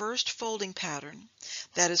is the first folding pattern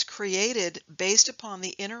that is created based upon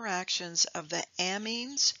the interactions of the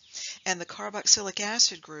amines and the carboxylic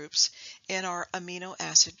acid groups in our amino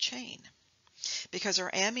acid chain. Because our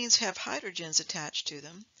amines have hydrogens attached to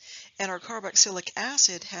them, and our carboxylic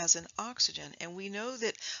acid has an oxygen. And we know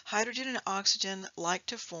that hydrogen and oxygen like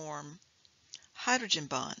to form hydrogen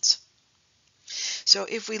bonds. So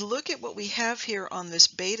if we look at what we have here on this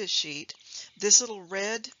beta sheet, this little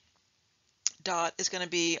red dot is going to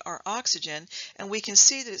be our oxygen, and we can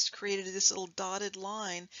see that it's created this little dotted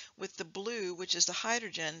line with the blue, which is the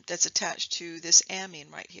hydrogen that's attached to this amine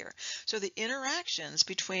right here. So the interactions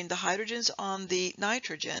between the hydrogens on the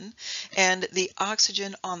nitrogen and the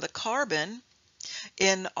oxygen on the carbon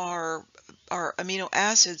in our amino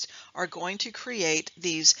acids are going to create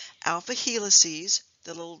these alpha helices,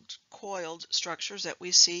 the little coiled structures that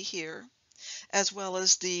we see here, as well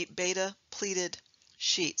as the beta pleated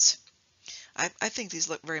sheets. I think these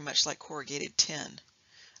look very much like corrugated tin,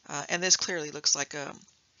 and this clearly looks like a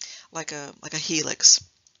helix.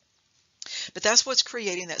 But that's what's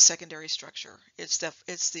creating that secondary structure. It's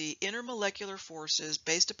the intermolecular forces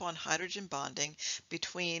based upon hydrogen bonding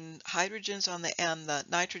between hydrogens on the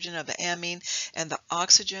nitrogen of the amine and the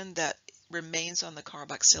oxygen that remains on the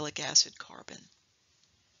carboxylic acid carbon.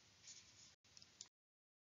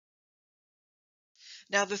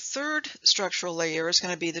 Now the third structural layer is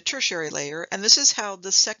going to be the tertiary layer, and this is how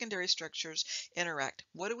the secondary structures interact.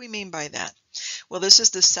 What do we mean by that? Well, this is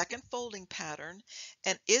the second folding pattern,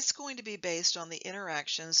 and it's going to be based on the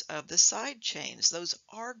interactions of the side chains, those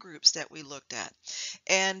R groups that we looked at.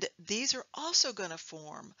 And these are also going to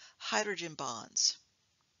form hydrogen bonds.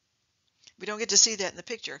 We don't get to see that in the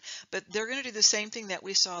picture, but they're going to do the same thing that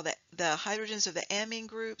we saw, that the hydrogens of the amine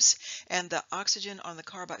groups and the oxygen on the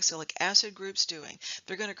carboxylic acid groups doing.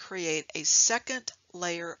 They're going to create a second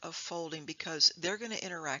layer of folding because they're going to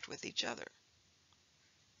interact with each other.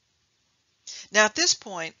 Now at this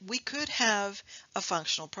point, we could have a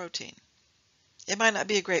functional protein. It might not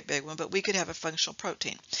be a great big one, but we could have a functional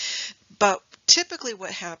protein. But typically what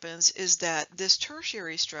happens is that this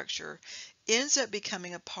tertiary structure ends up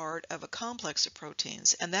becoming a part of a complex of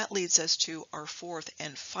proteins, and that leads us to our fourth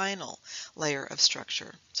and final layer of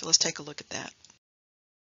structure. So let's take a look at that.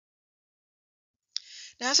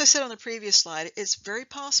 Now, as I said on the previous slide, it's very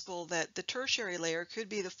possible that the tertiary layer could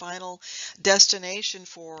be the final destination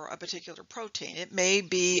for a particular protein. It may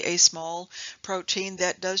be a small protein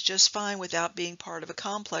that does just fine without being part of a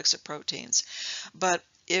complex of proteins. But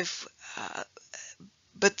if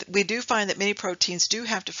But we do find that many proteins do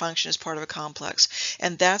have to function as part of a complex,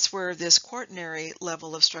 and that's where this quaternary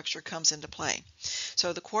level of structure comes into play.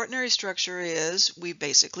 So the quaternary structure is we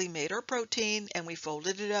basically made our protein and we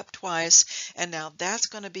folded it up twice, and now that's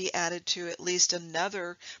going to be added to at least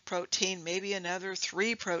another protein, maybe another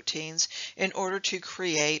 3 proteins, in order to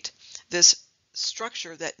create this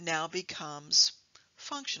structure that now becomes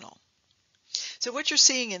functional. So what you're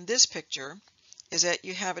seeing in this picture is that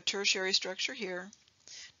you have a tertiary structure here,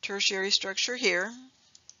 tertiary structure here,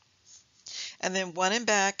 and then one in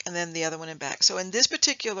back, and then the other one in back. So in this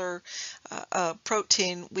particular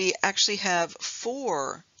protein, we actually have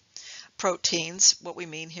 4 proteins. What we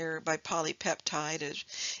mean here by polypeptide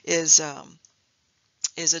is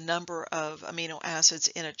a number of amino acids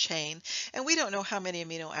in a chain, and we don't know how many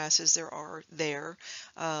amino acids there are there.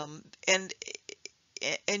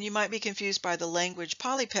 And you might be confused by the language.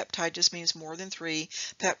 Polypeptide just means more than 3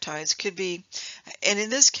 peptides. Could be, and in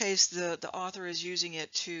this case, the author is using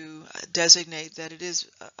it to designate that it is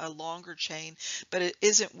a longer chain, but it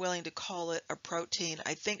isn't willing to call it a protein.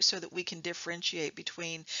 I think so that we can differentiate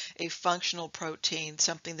between a functional protein,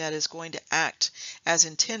 something that is going to act as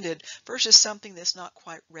intended, versus something that's not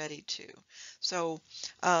quite ready to. So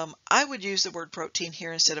I would use the word protein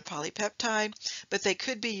here instead of polypeptide, but they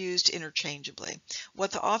could be used interchangeably.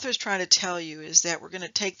 What the author is trying to tell you is that we're going to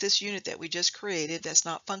take this unit that we just created that's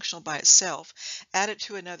not functional by itself, add it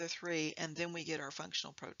to another 3, and then we get our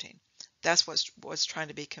functional protein. That's what's trying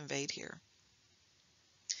to be conveyed here.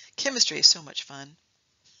 Chemistry is so much fun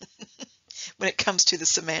when it comes to the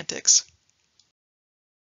semantics.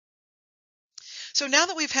 So now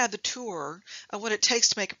that we've had the tour of what it takes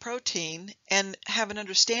to make a protein and have an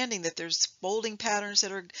understanding that there's folding patterns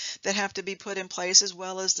that have to be put in place, as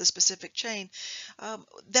well as the specific chain,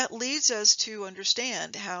 that leads us to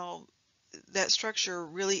understand how that structure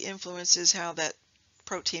really influences how that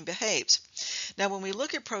protein behaves. Now when we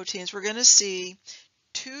look at proteins, we're going to see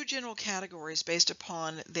 2 general categories based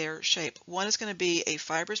upon their shape. One is going to be a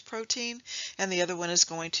fibrous protein, and the other one is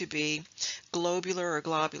going to be globular or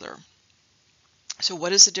globular. So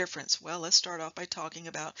what is the difference? Well, let's start off by talking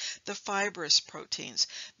about the fibrous proteins.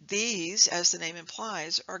 These, as the name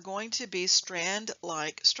implies, are going to be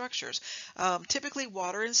strand-like structures, typically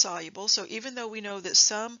water insoluble. So even though we know that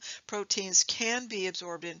some proteins can be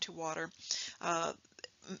absorbed into water,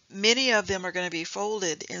 many of them are going to be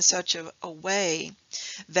folded in such a way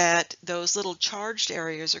that those little charged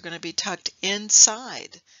areas are going to be tucked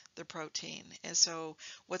inside the protein. And so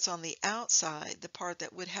what's on the outside, the part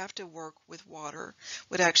that would have to work with water,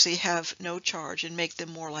 would actually have no charge and make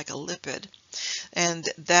them more like a lipid. And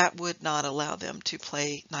that would not allow them to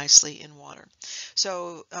play nicely in water.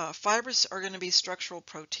 So fibers are going to be structural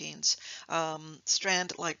proteins,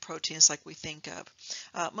 strand-like proteins like we think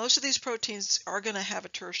of. Most of these proteins are going to have a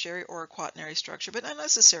tertiary or a quaternary structure, but not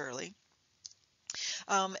necessarily.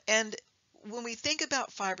 And when we think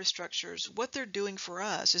about fiber structures, what they're doing for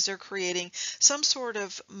us is they're creating some sort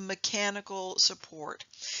of mechanical support.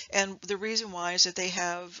 And the reason why is that they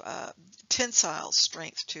have tensile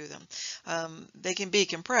strength to them. They can be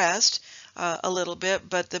compressed a little bit,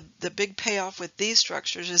 but the big payoff with these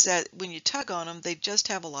structures is that when you tug on them, they just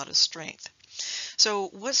have a lot of strength. So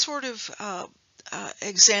what sort of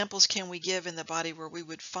examples can we give in the body where we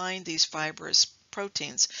would find these fibrous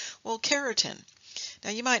proteins? Well, keratin. Now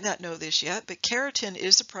you might not know this yet, but keratin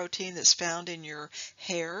is the protein that's found in your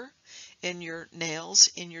hair, in your nails,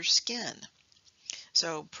 in your skin.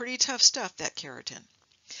 So pretty tough stuff, that keratin.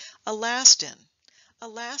 Elastin.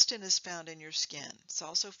 Elastin is found in your skin. It's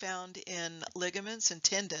also found in ligaments and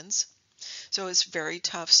tendons. So it's very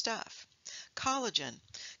tough stuff. Collagen.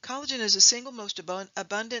 Collagen is the single most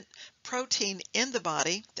abundant protein in the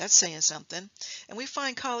body. That's saying something. And we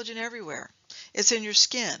find collagen everywhere. It's in your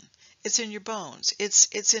skin. It's in your bones.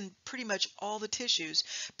 It's in pretty much all the tissues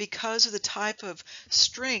because of the type of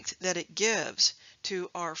strength that it gives to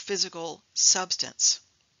our physical substance.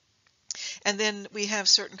 And then we have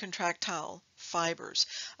certain contractile fibers.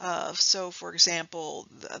 So for example,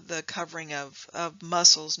 the covering of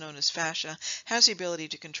muscles known as fascia has the ability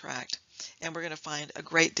to contract. And we're going to find a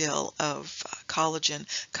great deal of collagen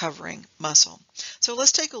covering muscle. So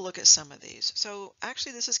let's take a look at some of these. So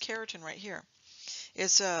actually this is keratin right here.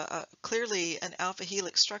 It's clearly an alpha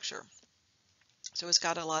helix structure. So it's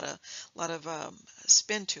got a lot of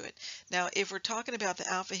spin to it. Now, if we're talking about the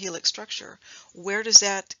alpha helix structure, where does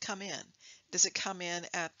that come in? Does it come in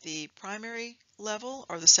at the primary level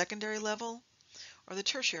or the secondary level or the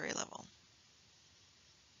tertiary level?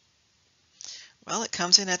 Well, it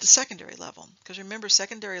comes in at the secondary level, because remember,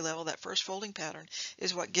 secondary level, that first folding pattern,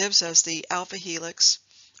 is what gives us the alpha helix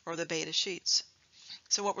or the beta sheets.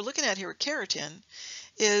 So what we're looking at here with keratin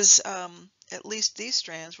is, at least these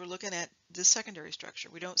strands, we're looking at the secondary structure.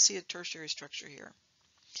 We don't see a tertiary structure here.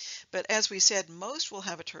 But as we said, most will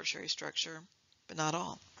have a tertiary structure, but not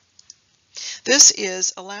all. This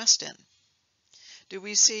is elastin. Do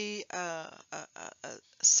we see a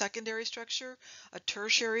secondary structure, a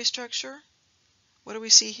tertiary structure? What do we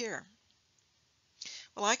see here?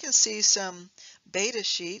 Well, I can see some beta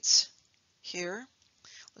sheets here.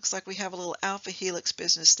 Looks like we have a little alpha helix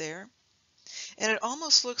business there. And it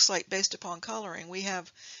almost looks like, based upon coloring, we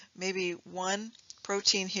have maybe one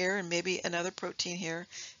protein here and maybe another protein here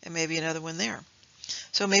and maybe another one there.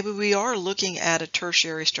 So maybe we are looking at a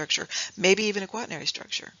tertiary structure, maybe even a quaternary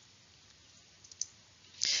structure.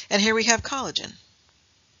 And here we have collagen.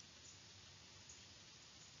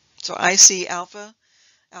 So I see alpha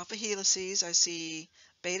helices, I see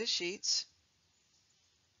beta sheets.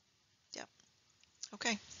 Yep.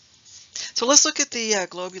 Okay. So let's look at the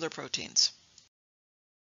globular proteins.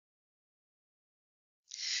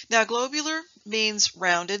 Now, globular means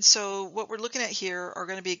rounded, so what we're looking at here are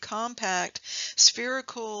going to be compact,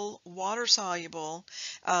 spherical, water-soluble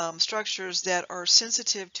structures that are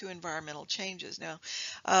sensitive to environmental changes. Now,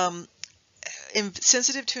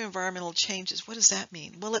 sensitive to environmental changes, what does that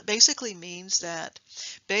mean? Well, it basically means that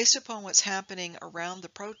based upon what's happening around the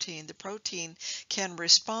protein can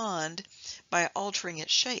respond by altering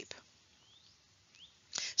its shape.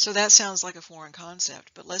 So that sounds like a foreign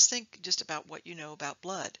concept, but let's think just about what you know about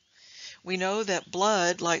blood. We know that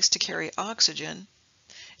blood likes to carry oxygen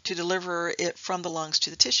to deliver it from the lungs to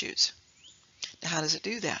the tissues. Now, how does it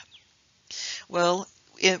do that? Well,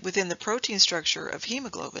 within the protein structure of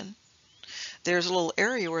hemoglobin, there's a little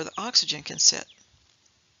area where the oxygen can sit.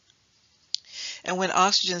 And when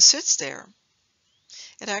oxygen sits there,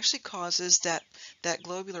 it actually causes that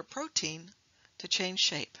globular protein to change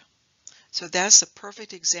shape. So that's a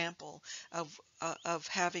perfect example of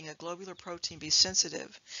having a globular protein be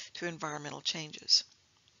sensitive to environmental changes.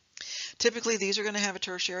 Typically, these are going to have a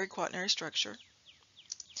tertiary quaternary structure,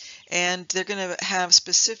 and they're going to have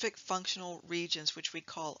specific functional regions, which we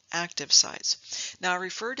call active sites. Now, I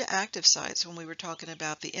referred to active sites when we were talking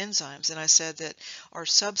about the enzymes, and I said that our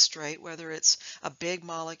substrate, whether it's a big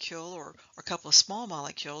molecule or a couple of small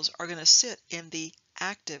molecules, are going to sit in the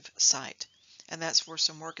active site. And that's where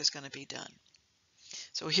some work is going to be done.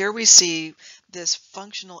 So here we see this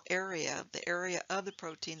functional area, the area of the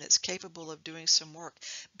protein that's capable of doing some work,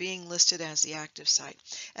 being listed as the active site.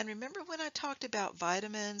 And remember when I talked about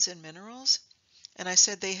vitamins and minerals, and I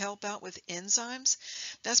said they help out with enzymes?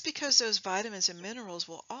 That's because those vitamins and minerals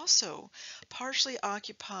will also partially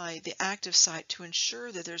occupy the active site to ensure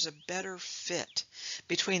that there's a better fit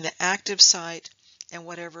between the active site and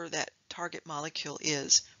whatever that target molecule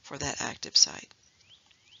is for that active site.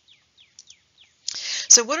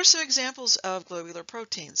 So what are some examples of globular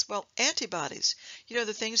proteins? Well, antibodies. You know,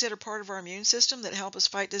 the things that are part of our immune system that help us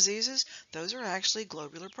fight diseases, those are actually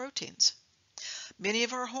globular proteins. Many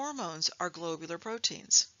of our hormones are globular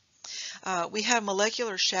proteins. We have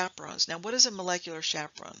molecular chaperones. Now, what is a molecular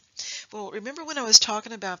chaperone? Well, remember when I was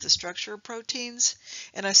talking about the structure of proteins,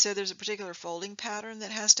 and I said there's a particular folding pattern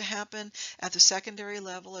that has to happen at the secondary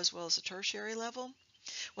level as well as the tertiary level?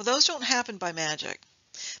 Well, those don't happen by magic.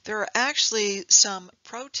 There are actually some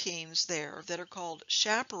proteins there that are called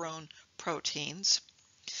chaperone proteins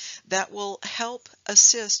that will help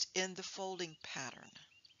assist in the folding pattern.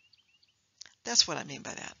 That's what I mean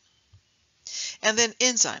by that. And then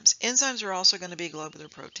enzymes. Enzymes are also going to be globular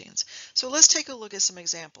proteins. So let's take a look at some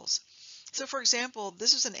examples. So for example,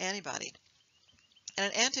 this is an antibody.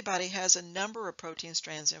 And an antibody has a number of protein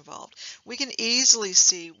strands involved. We can easily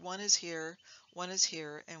see one is here, one is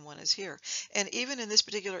here, and one is here. And even in this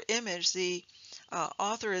particular image, the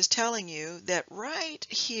author is telling you that right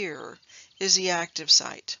here is the active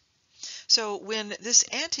site. So when this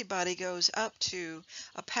antibody goes up to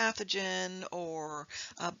a pathogen or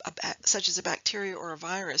such as a bacteria or a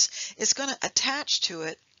virus, it's going to attach to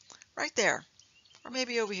it right there, or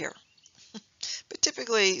maybe over here. But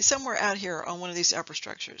typically somewhere out here on one of these upper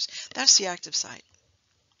structures. That's the active site.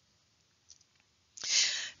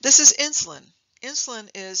 This is insulin. Insulin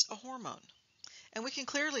is a hormone. And we can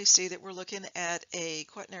clearly see that we're looking at a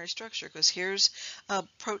quaternary structure because here's a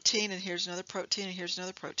protein and here's another protein and here's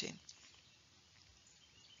another protein.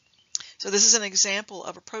 So this is an example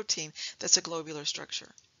of a protein that's a globular structure.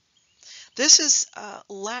 This is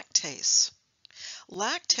lactase.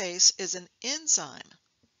 Lactase is an enzyme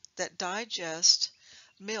that digests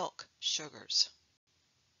milk sugars,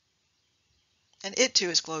 and it too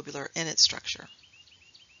is globular in its structure.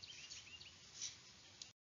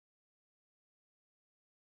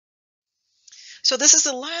 So this is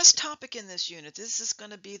the last topic in this unit. This is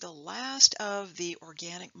going to be the last of the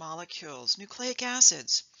organic molecules, nucleic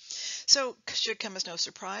acids. So it should come as no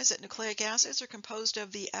surprise that nucleic acids are composed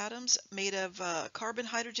of the atoms made of carbon,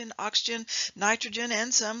 hydrogen, oxygen, nitrogen,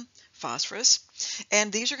 and some phosphorus.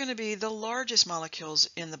 And these are going to be the largest molecules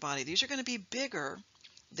in the body. These are going to be bigger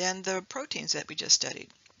than the proteins that we just studied.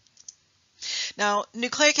 Now,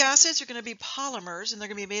 nucleic acids are going to be polymers, and they're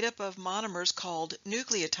going to be made up of monomers called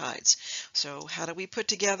nucleotides. So how do we put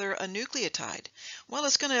together a nucleotide? Well,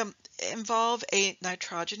 it's going to involve a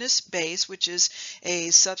nitrogenous base, which is a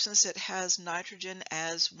substance that has nitrogen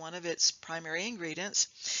as one of its primary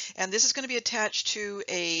ingredients. And this is going to be attached to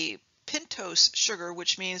a pentose sugar,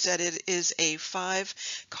 which means that it is a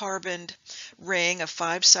 5-carbon ring, a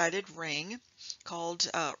 5-sided ring called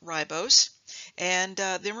ribose. And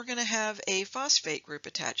then we're going to have a phosphate group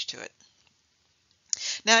attached to it.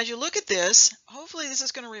 Now, as you look at this, hopefully this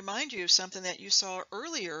is going to remind you of something that you saw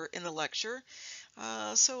earlier in the lecture.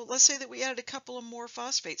 So let's say that we added a couple of more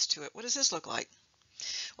phosphates to it. What does this look like?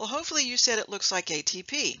 Well, hopefully you said it looks like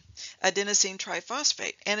ATP, adenosine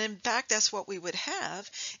triphosphate. And in fact, that's what we would have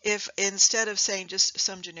if instead of saying just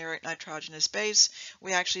some generic nitrogenous base,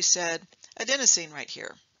 we actually said adenosine right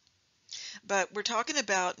here. But we're talking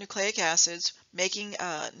about nucleic acids making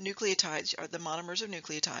nucleotides, or the monomers of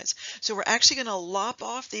nucleotides. So we're actually going to lop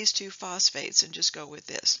off these 2 phosphates and just go with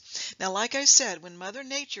this. Now, like I said, when Mother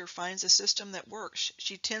Nature finds a system that works,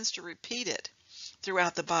 she tends to repeat it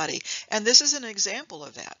throughout the body. And this is an example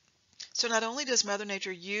of that. So not only does Mother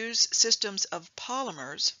Nature use systems of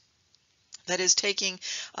polymers, that is taking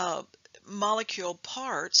molecule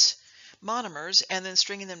parts, monomers, and then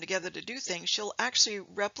stringing them together to do things, she'll actually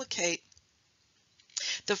replicate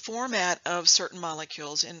the format of certain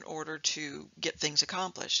molecules in order to get things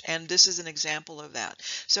accomplished. And this is an example of that.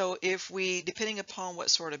 So if we, depending upon what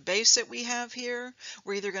sort of base that we have here,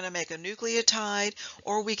 we're either going to make a nucleotide,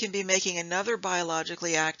 or we can be making another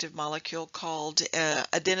biologically active molecule called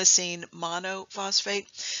adenosine monophosphate.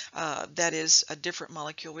 That is a different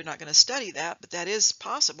molecule. We're not going to study that, but that is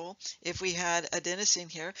possible if we had adenosine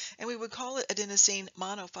here. And we would call it adenosine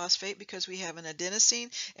monophosphate because we have an adenosine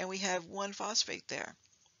and we have one phosphate there.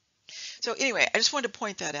 So anyway, I just wanted to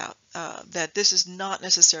point that out, that this is not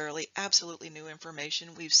necessarily absolutely new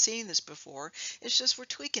information. We've seen this before. It's just we're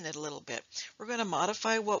tweaking it a little bit. We're going to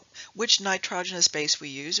modify which nitrogenous base we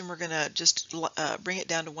use, and we're going to just bring it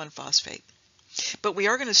down to 1 phosphate. But we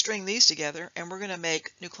are going to string these together, and we're going to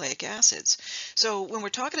make nucleic acids. So when we're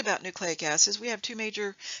talking about nucleic acids, we have 2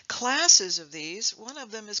 major classes of these. One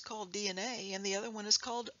of them is called DNA, and the other one is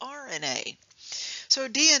called RNA. So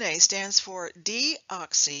DNA stands for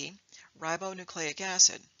deoxyribonucleic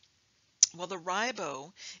acid. Well, the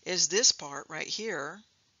ribo is this part right here,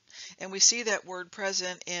 and we see that word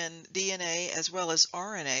present in DNA as well as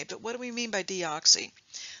RNA. But what do we mean by deoxy?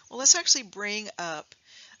 Well, let's actually bring up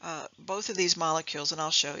both of these molecules, and I'll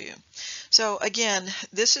show you. So again,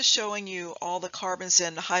 this is showing you all the carbons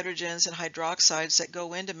and hydrogens and hydroxides that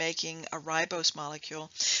go into making a ribose molecule.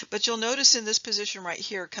 But you'll notice in this position right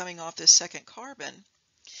here, coming off this second carbon,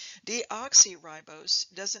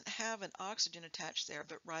 deoxyribose doesn't have an oxygen attached there,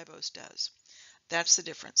 but ribose does. That's the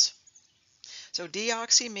difference. So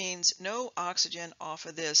deoxy means no oxygen off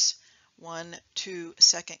of this 1, 2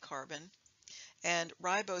 second carbon. And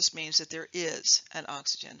ribose means that there is an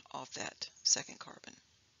oxygen off that second carbon.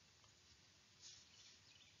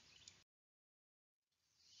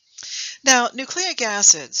 Now, nucleic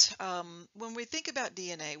acids, when we think about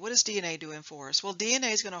DNA, what is DNA doing for us? Well,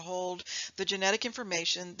 DNA is going to hold the genetic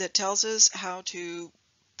information that tells us how to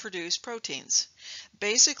produce proteins.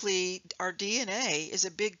 Basically, our DNA is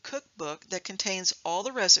a big cookbook that contains all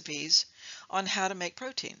the recipes on how to make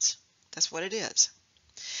proteins. That's what it is.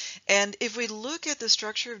 And if we look at the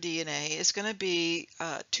structure of DNA, it's going to be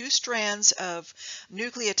 2 strands of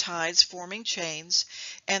nucleotides forming chains,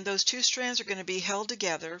 and those 2 strands are going to be held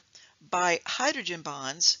together by hydrogen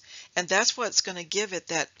bonds, and that's what's going to give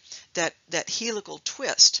it that helical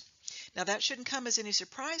twist. Now that shouldn't come as any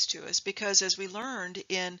surprise to us, because as we learned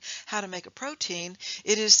in how to make a protein,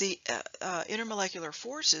 it is the intermolecular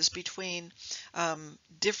forces between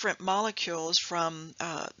different molecules from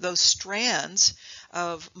those strands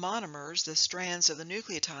of monomers, the strands of the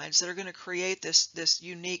nucleotides, that are going to create this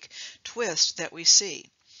unique twist that we see.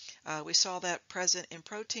 We saw that present in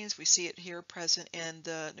proteins. We see it here present in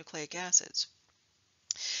the nucleic acids.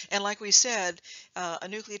 And like we said, a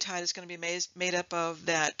nucleotide is going to be made up of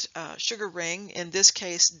that sugar ring, in this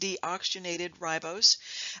case deoxygenated ribose.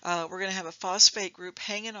 We're going to have a phosphate group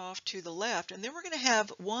hanging off to the left, and then we're going to have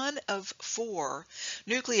one of four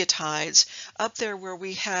nucleotides up there where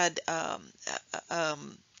we had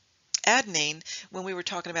adenine when we were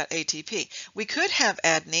talking about ATP. We could have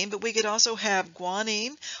adenine, but we could also have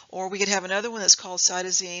guanine, or we could have another one that's called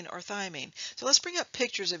cytosine or thymine. So let's bring up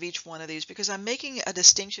pictures of each one of these, because I'm making a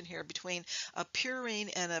distinction here between a purine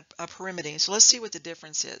and a pyrimidine. So let's see what the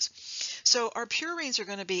difference is. So our purines are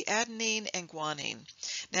going to be adenine and guanine.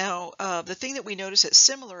 Now, the thing that we notice that's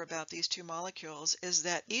similar about these two molecules is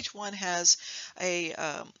that each one has a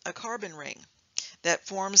carbon ring that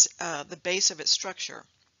forms the base of its structure.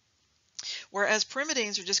 Whereas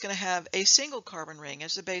pyrimidines are just going to have a single carbon ring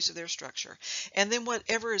as the base of their structure. And then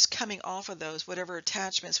whatever is coming off of those, whatever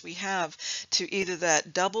attachments we have to either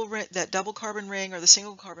that double carbon ring or the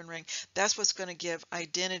single carbon ring, that's what's going to give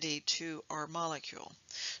identity to our molecule.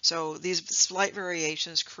 So these slight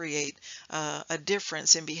variations create a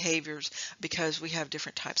difference in behaviors because we have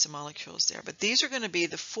different types of molecules there. But these are going to be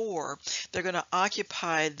the four. They're going to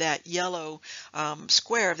occupy that yellow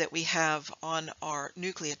square that we have on our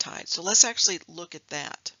nucleotide. So let's actually look at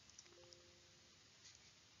that.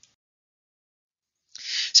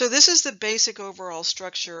 So this is the basic overall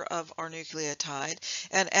structure of our nucleotide,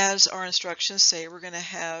 and as our instructions say, we're going to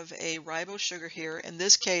have a ribose sugar here, in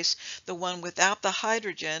this case the one without the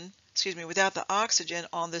hydrogen, without the oxygen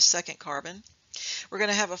on this second carbon. We're going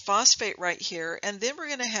to have a phosphate right here, and then we're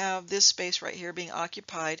going to have this space right here being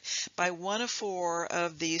occupied by one of four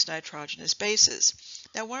of these nitrogenous bases.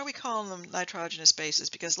 Now, why are we calling them nitrogenous bases?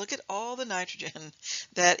 Because look at all the nitrogen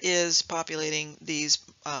that is populating these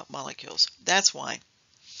molecules. That's why.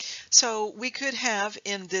 So we could have,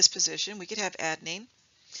 in this position, we could have adenine,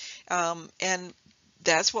 and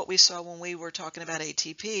that's what we saw when we were talking about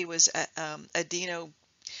ATP, was adeno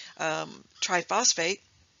triphosphate,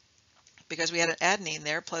 because we had an adenine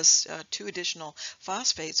there plus two additional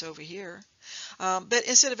phosphates over here. But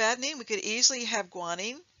instead of adenine, we could easily have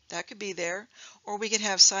guanine. That could be there, or we could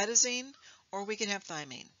have cytosine, or we could have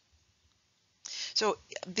thymine. So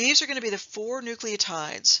these are going to be the four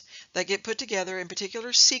nucleotides that get put together in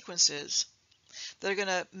particular sequences that are going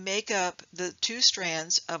to make up the two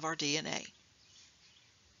strands of our DNA.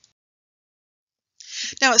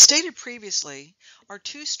 Now, as stated previously, our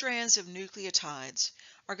two strands of nucleotides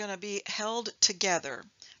are going to be held together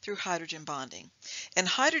through hydrogen bonding. And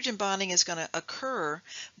hydrogen bonding is going to occur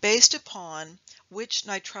based upon which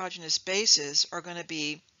nitrogenous bases are going to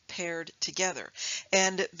be paired together.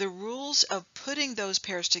 And the rules of putting those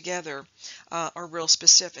pairs together are real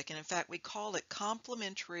specific. And in fact, we call it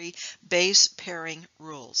complementary base pairing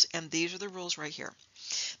rules. And these are the rules right here.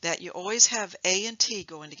 That you always have A and T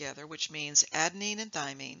going together, which means adenine and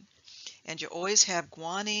thymine. And you always have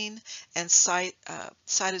guanine and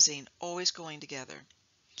cytosine always going together.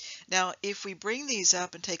 Now, if we bring these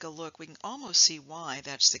up and take a look, we can almost see why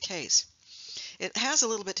that's the case. It has a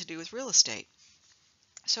little bit to do with real estate.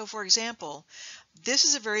 So, for example, this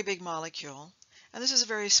is a very big molecule, and this is a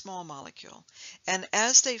very small molecule. And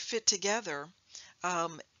as they fit together,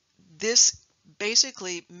 this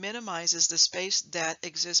basically minimizes the space that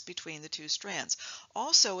exists between the two strands.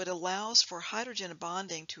 Also, it allows for hydrogen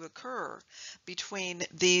bonding to occur between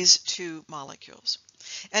these two molecules.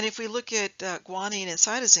 And if we look at guanine and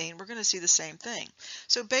cytosine, we're going to see the same thing.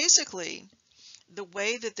 So basically, the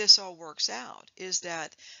way that this all works out is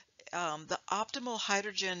that the optimal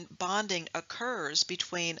hydrogen bonding occurs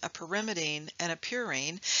between a pyrimidine and a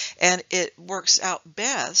purine, and it works out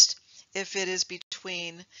best if it is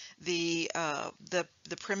between the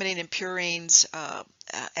pyrimidine and purines,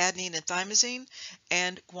 adenine and thymosine,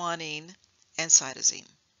 and guanine and cytosine.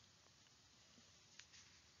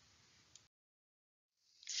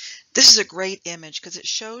 This is a great image because it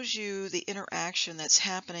shows you the interaction that's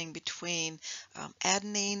happening between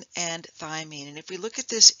adenine and thymine. And if we look at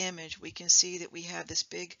this image, we can see that we have this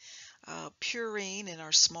big purine and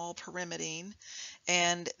our small pyrimidine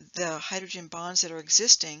and the hydrogen bonds that are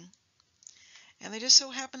existing. And they just so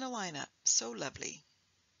happen to line up. So lovely.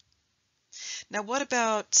 Now, what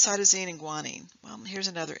about cytosine and guanine? Well, here's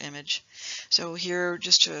another image. So here,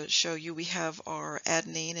 just to show you, we have our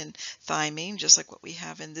adenine and thymine, just like what we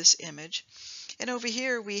have in this image. And over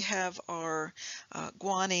here, we have our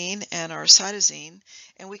guanine and our cytosine,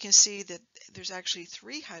 and we can see that there's actually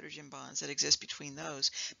 3 hydrogen bonds that exist between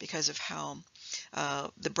those because of how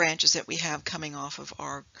the branches that we have coming off of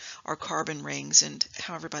our carbon rings and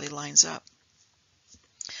how everybody lines up.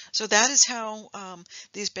 So that is how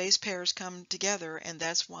these base pairs come together, and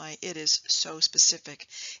that's why it is so specific.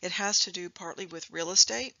 It has to do partly with real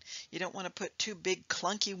estate. You don't want to put two big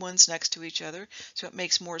clunky ones next to each other, so it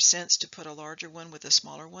makes more sense to put a larger one with a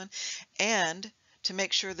smaller one, and to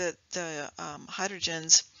make sure that the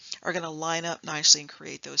hydrogens are going to line up nicely and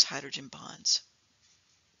create those hydrogen bonds.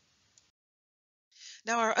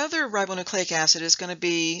 Now our other ribonucleic acid is going to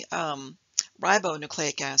be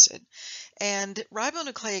ribonucleic acid. And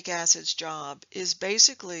ribonucleic acid's job is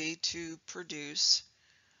basically to produce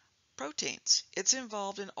proteins. It's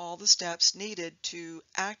involved in all the steps needed to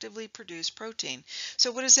actively produce protein.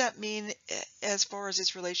 So what does that mean as far as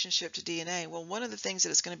its relationship to DNA? Well, one of the things that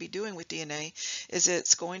it's going to be doing with DNA is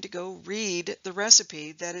it's going to go read the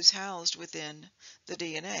recipe that is housed within the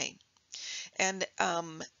DNA. And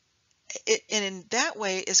and in that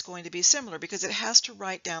way, it's going to be similar because it has to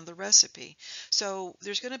write down the recipe. So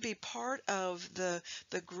there's going to be part of the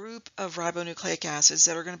group of ribonucleic acids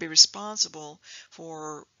that are going to be responsible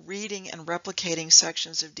for reading and replicating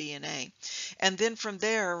sections of DNA. And then from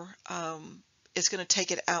there, it's going to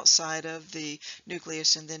take it outside of the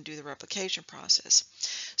nucleus and then do the replication process.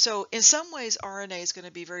 So in some ways, RNA is going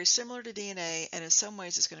to be very similar to DNA, and in some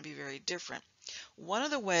ways, it's going to be very different. One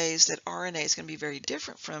of the ways that RNA is going to be very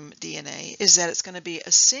different from DNA is that it's going to be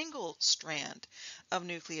a single strand of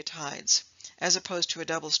nucleotides as opposed to a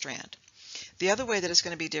double strand. The other way that it's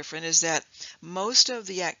going to be different is that most of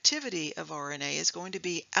the activity of RNA is going to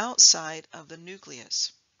be outside of the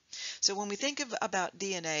nucleus. So when we think about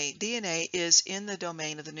DNA, DNA is in the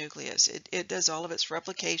domain of the nucleus. It does all of its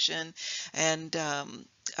replication and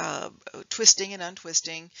twisting and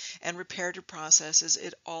untwisting and reparative processes.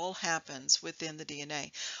 It all happens within the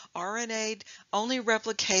DNA. RNA only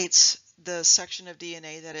replicates the section of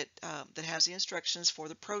DNA that that has the instructions for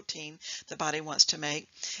the protein the body wants to make,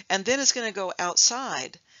 and then it's going to go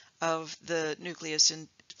outside of the nucleus and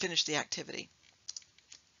finish the activity.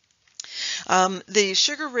 The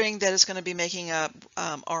sugar ring that is going to be making up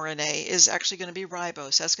RNA is actually going to be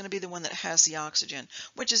ribose. That's going to be the one that has the oxygen,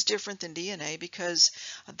 which is different than DNA because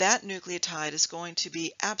that nucleotide is going to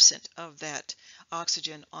be absent of that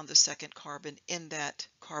oxygen on the second carbon in that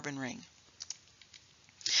carbon ring.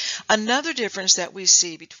 Another difference that we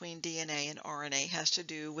see between DNA and RNA has to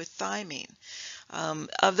do with thymine.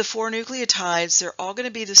 Of the 4 nucleotides, they're all going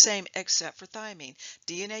to be the same except for thymine.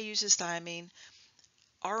 DNA uses thymine.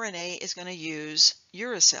 RNA is going to use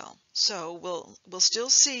uracil. So we'll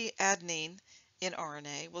still see adenine in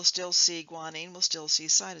RNA, we'll still see guanine, we'll still see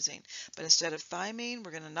cytosine. But instead of thymine,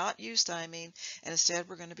 we're going to not use thymine, and instead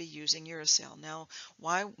we're going to be using uracil. Now,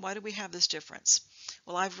 why do we have this difference?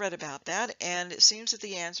 Well, I've read about that, and it seems that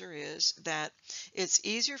the answer is that it's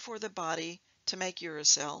easier for the body to make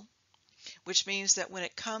uracil, which means that when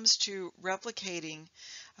it comes to replicating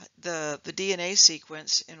the DNA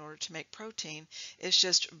sequence in order to make protein, it's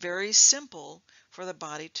just very simple for the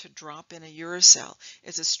body to drop in a uracil.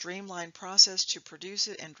 It's a streamlined process to produce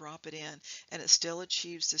it and drop it in, and it still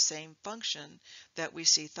achieves the same function that we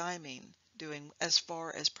see thymine doing as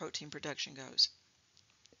far as protein production goes.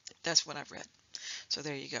 That's what I've read. So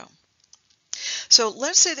there you go. So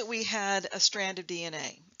let's say that we had a strand of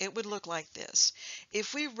DNA. It would look like this.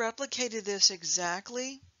 If we replicated this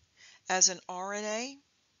exactly as an RNA,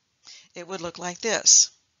 it would look like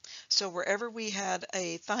this. So wherever we had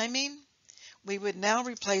a thymine, we would now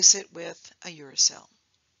replace it with a uracil.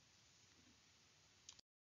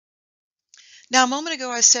 Now, a moment ago,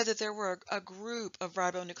 I said that there were a group of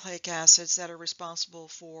ribonucleic acids that are responsible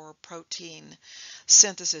for protein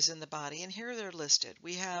synthesis in the body, and here they're listed.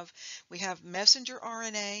 We have messenger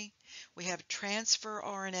RNA, we have transfer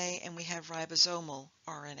RNA, and we have ribosomal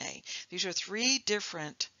RNA. These are 3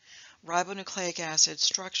 different ribonucleic acid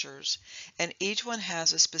structures, and each one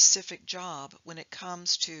has a specific job when it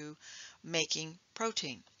comes to making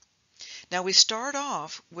protein. Now, we start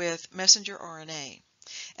off with messenger RNA.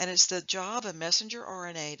 And it's the job of messenger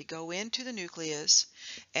RNA to go into the nucleus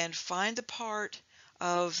and find the part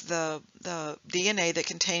of the DNA that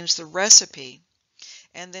contains the recipe,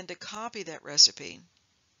 and then to copy that recipe.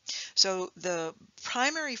 So the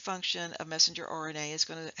primary function of messenger RNA is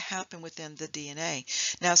going to happen within the DNA.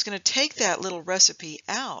 Now it's going to take that little recipe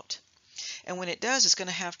out, and when it does, it's going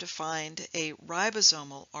to have to find a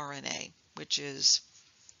ribosomal RNA, which is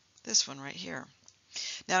this one right here.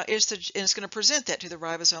 Now, it's going to present that to the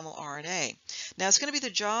ribosomal RNA. Now, it's going to be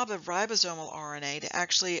the job of ribosomal RNA to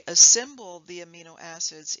actually assemble the amino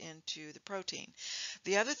acids into the protein.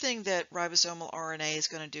 The other thing that ribosomal RNA is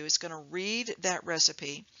going to do is going to read that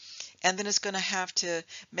recipe, and then it's going to have to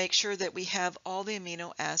make sure that we have all the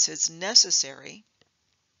amino acids necessary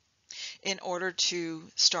in order to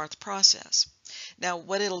start the process. Now,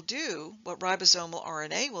 what it'll do, what ribosomal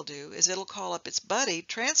RNA will do, is it'll call up its buddy,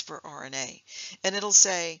 transfer RNA, and it'll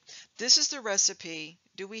say, this is the recipe.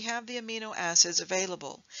 Do we have the amino acids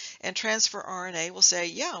available? And transfer RNA will say,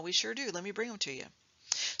 yeah, we sure do. Let me bring them to you.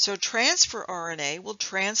 So transfer RNA will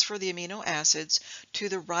transfer the amino acids to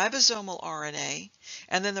the ribosomal RNA,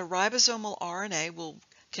 and then the ribosomal RNA will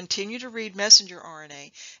continue to read messenger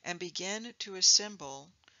RNA and begin to assemble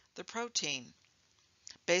the protein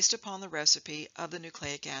based upon the recipe of the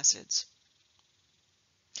nucleic acids.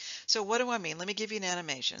 So what do I mean? Let me give you an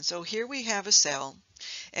animation. So here we have a cell,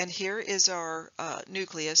 and here is our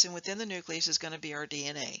nucleus, and within the nucleus is going to be our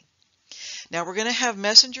DNA. Now we're going to have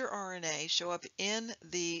messenger RNA show up in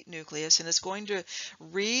the nucleus, and it's going to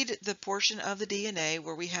read the portion of the DNA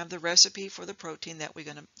where we have the recipe for the protein that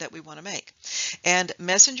we want to make. And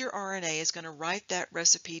messenger RNA is going to write that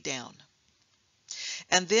recipe down.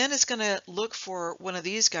 And then it's going to look for one of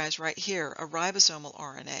these guys right here, a ribosomal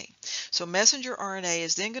RNA. So messenger RNA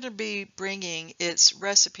is then going to be bringing its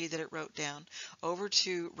recipe that it wrote down over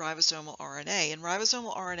to ribosomal RNA, and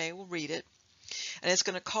ribosomal RNA will read it. And it's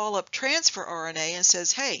going to call up transfer RNA and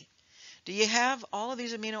says, hey, do you have all of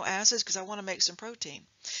these amino acids? Because I want to make some protein.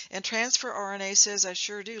 And transfer RNA says, I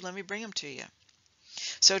sure do. Let me bring them to you.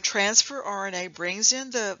 So transfer RNA brings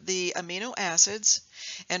in the amino acids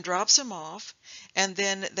and drops them off. And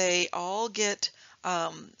then they all get,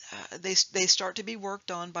 they start to be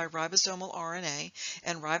worked on by ribosomal RNA.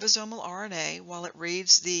 And ribosomal RNA, while it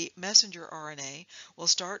reads the messenger RNA, will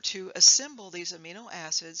start to assemble these amino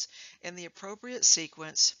acids in the appropriate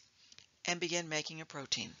sequence and begin making a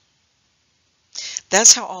protein.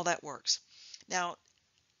 That's how all that works. Now,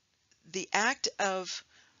 the act of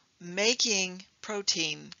making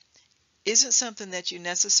protein isn't something that you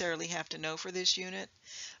necessarily have to know for this unit,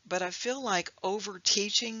 but I feel like over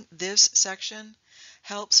teaching this section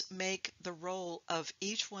helps make the role of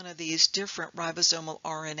each one of these different ribosomal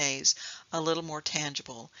RNAs a little more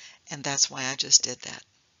tangible, and that's why I just did that.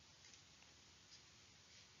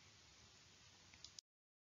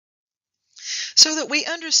 So that we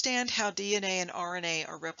understand how DNA and RNA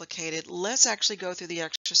are replicated, let's actually go through the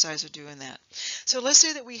exercise of doing that. So let's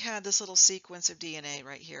say that we had this little sequence of DNA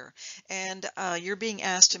right here, and you're being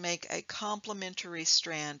asked to make a complementary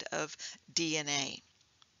strand of DNA.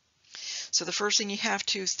 So the first thing you have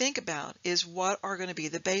to think about is what are going to be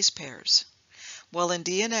the base pairs. Well, in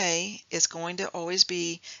DNA, it's going to always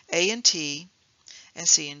be A and T and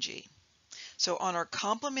C and G. So on our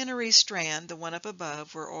complementary strand, the one up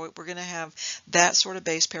above, we're going to have that sort of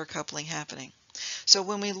base pair coupling happening. So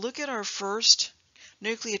when we look at our first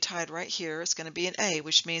nucleotide right here, it's going to be an A,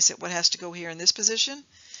 which means that what has to go here in this position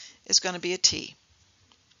is going to be a T.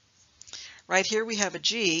 Right here we have a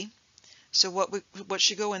G, so what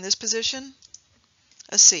should go in this position?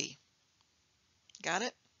 A C. Got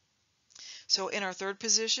it? So in our third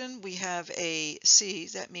position, we have a C.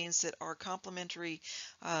 That means that our complementary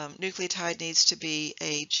nucleotide needs to be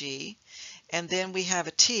a G. And then we have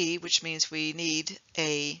a T, which means we need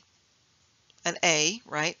an A,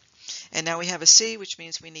 right? And now we have a C, which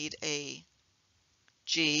means we need a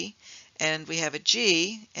G. And we have a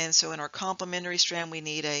G, and so in our complementary strand, we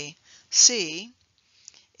need a C.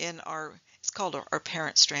 It's called our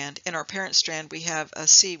parent strand. In our parent strand, we have a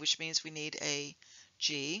C, which means we need a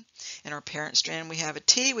G. In our parent strand, we have a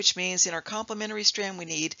T, which means in our complementary strand, we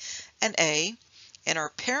need an A. In our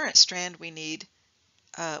parent strand, we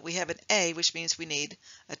have an A, which means we need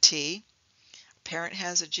a T. Parent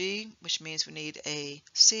has a G, which means we need a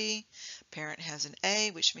C. Parent has an A,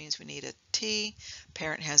 which means we need a T.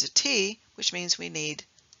 Parent has a T, which means we need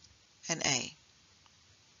an A.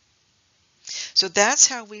 So that's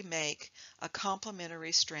how we make a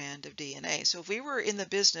complementary strand of DNA. So if we were in the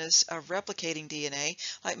business of replicating DNA,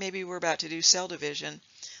 like maybe we're about to do cell division,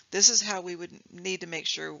 this is how we would need to make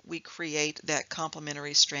sure we create that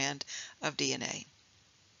complementary strand of DNA.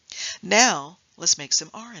 Now, let's make some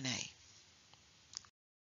RNA.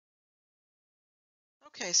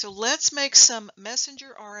 Okay, so let's make some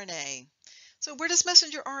messenger RNA. So where does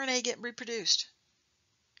messenger RNA get reproduced?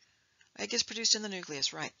 It gets produced in the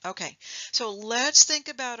nucleus, right? Okay, so let's think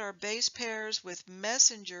about our base pairs with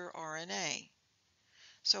messenger RNA.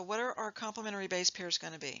 So what are our complementary base pairs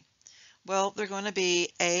going to be? Well, they're going to be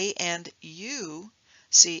A and U,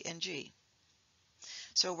 C and G.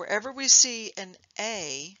 So wherever we see an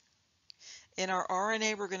A in our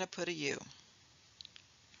RNA, we're going to put a U.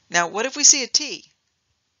 Now, what if we see a T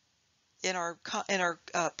in our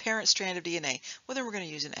parent strand of DNA? Well, then we're going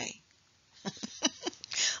to use an A.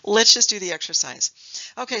 Let's just do the exercise.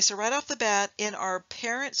 Okay, so right off the bat, in our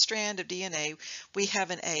parent strand of DNA, we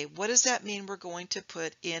have an A. What does that mean we're going to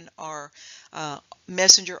put in our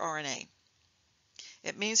messenger RNA?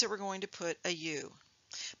 It means that we're going to put a U,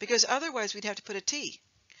 because otherwise we'd have to put a T.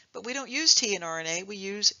 But we don't use T in RNA, we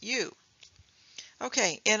use U.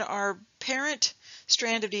 Okay, in our parent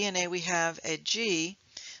strand of DNA, we have a G,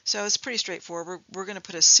 so it's pretty straightforward. We're going to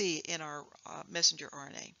put a C in our messenger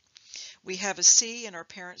RNA. We have a C in our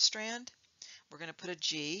parent strand. We're going to put a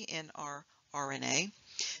G in our RNA.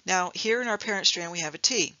 Now, here in our parent strand, we have a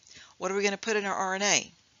T. What are we going to put in our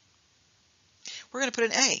RNA? We're going to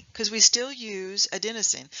put an A, because we still use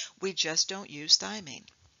adenosine. We just don't use thymine.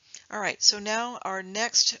 All right, so now our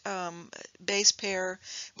next base pair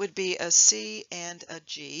would be a C and a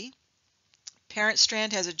G. Parent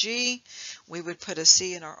strand has a G, we would put a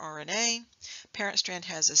C in our RNA. Parent strand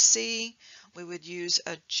has a C, we would use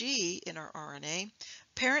a G in our RNA.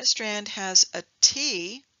 Parent strand has a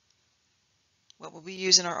T, what would we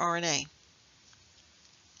use in our RNA?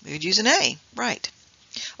 We would use an A, right.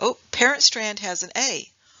 Oh, parent strand has an A.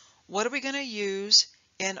 What are we going to use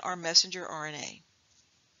in our messenger RNA?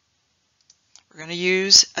 We're going to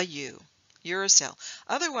use a U, uracil.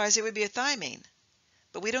 Otherwise, it would be a thymine.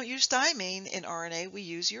 But we don't use thymine in RNA, we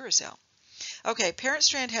use uracil. Okay, parent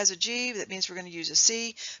strand has a G, that means we're going to use a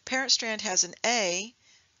C. Parent strand has an A,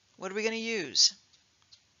 what are we going to use?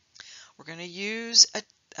 We're going to use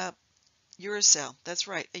a uracil, that's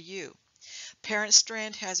right, a U. Parent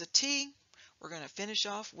strand has a T, we're going to finish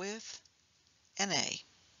off with an A.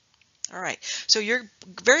 All right, so you're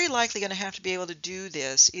very likely going to have to be able to do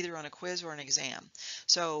this either on a quiz or an exam.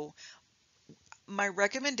 So my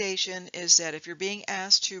recommendation is that if you're being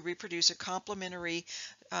asked to reproduce a complementary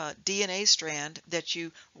DNA strand, that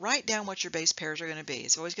you write down what your base pairs are going to be.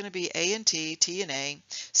 It's always going to be A and T, T and A,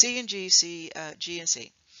 C and G, G and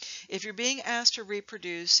C. If you're being asked to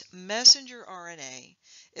reproduce messenger RNA,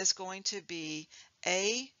 it's going to be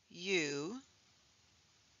AU,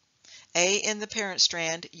 A in the parent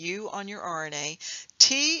strand, U on your RNA,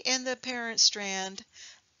 T in the parent strand,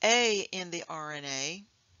 A in the RNA,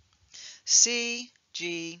 C,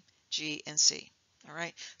 G, G, and C. All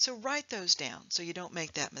right, so write those down so you don't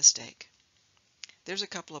make that mistake. There's a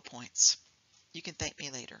couple of points. You can thank me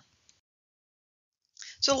later.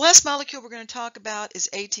 So the last molecule we're going to talk about is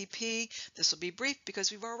ATP. This will be brief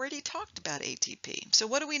because we've already talked about ATP. So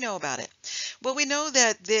what do we know about it? Well, we know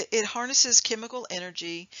that it harnesses chemical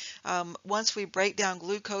energy. Once we break down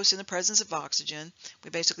glucose in the presence of oxygen,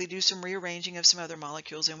 we basically do some rearranging of some other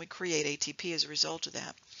molecules and we create ATP as a result of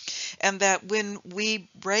that. And that when we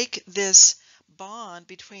break this bond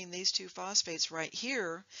between these two phosphates right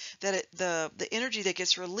here, that the energy that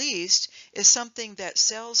gets released is something that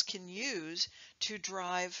cells can use to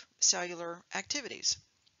drive cellular activities.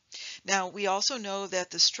 Now, we also know that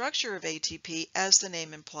the structure of ATP, as the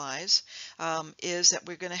name implies, is that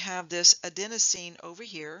we're going to have this adenosine over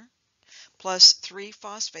here, plus 3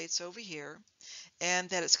 phosphates over here, and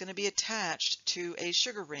that it's going to be attached to a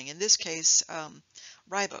sugar ring, in this case,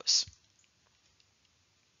 ribose.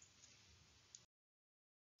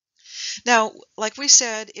 Now, like we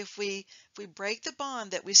said, if we break the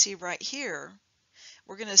bond that we see right here,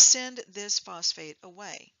 we're going to send this phosphate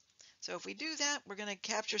away. So if we do that, we're going to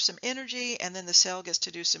capture some energy, and then the cell gets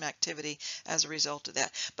to do some activity as a result of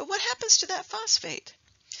that. But what happens to that phosphate?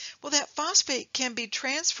 Well, that phosphate can be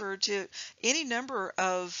transferred to any number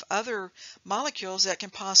of other molecules that can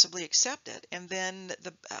possibly accept it, and then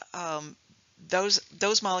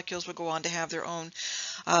those molecules will go on to have their own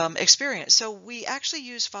experience. So we actually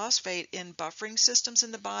use phosphate in buffering systems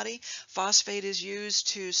in the body. Phosphate is used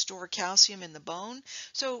to store calcium in the bone.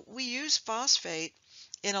 So we use phosphate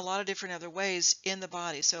in a lot of different other ways in the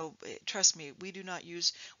body. So trust me, we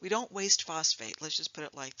don't waste phosphate. Let's just put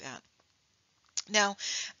it like that. Now,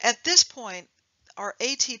 at this point, our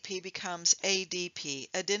ATP becomes ADP,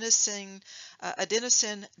 adenosine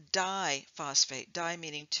diphosphate, di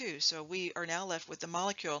meaning 2. So we are now left with the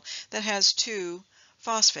molecule that has 2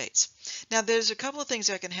 phosphates. Now there's a couple of things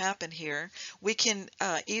that can happen here. We can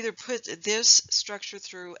either put this structure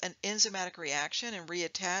through an enzymatic reaction and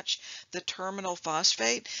reattach the terminal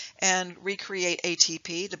phosphate and recreate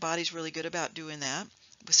ATP. The body's really good about doing that.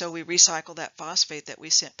 So we recycle that phosphate that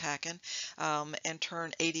we sent packing and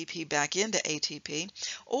turn ADP back into ATP.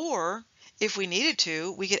 Or if we needed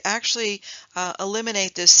to, we could actually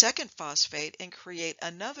eliminate this second phosphate and create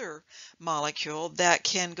another molecule that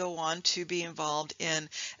can go on to be involved in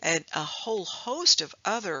a whole host of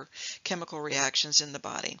other chemical reactions in the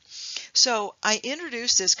body. So I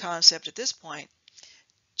introduced this concept at this point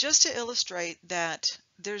just to illustrate that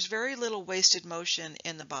there's very little wasted motion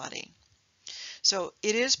in the body. So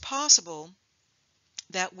it is possible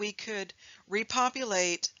that we could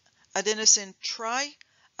repopulate adenosine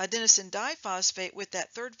diphosphate with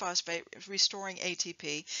that third phosphate, restoring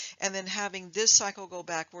ATP, and then having this cycle go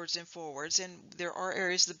backwards and forwards. And there are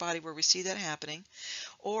areas of the body where we see that happening.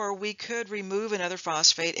 Or we could remove another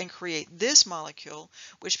phosphate and create this molecule,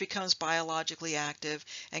 which becomes biologically active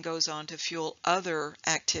and goes on to fuel other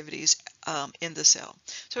activities in the cell.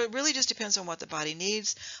 So it really just depends on what the body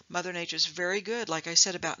needs. Mother Nature is very good, like I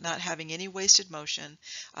said, about not having any wasted motion,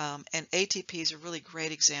 and ATP is a really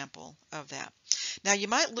great example of that. Now you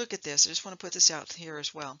might look at this, I just want to put this out here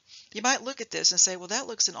as well. You might look at this and say, well, that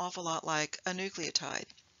looks an awful lot like a nucleotide.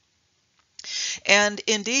 And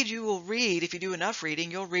indeed, you will read, if you do enough reading,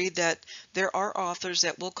 you'll read that there are authors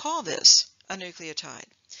that will call this a nucleotide.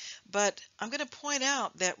 But I'm going to point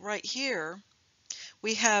out that right here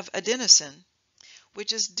we have adenosine,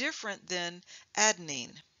 which is different than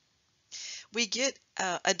adenine. We get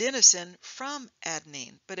adenosine from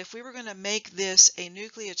adenine, but if we were going to make this a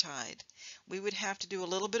nucleotide, we would have to do a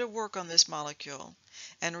little bit of work on this molecule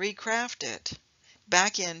and recraft it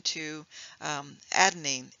back into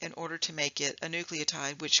adenine in order to make it a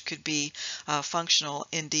nucleotide, which could be functional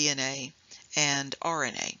in DNA and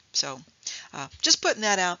RNA. So just putting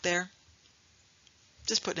that out there.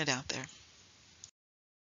 Just putting it out there.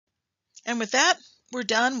 And with that, we're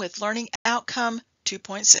done with Learning Outcome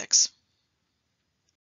 2.6.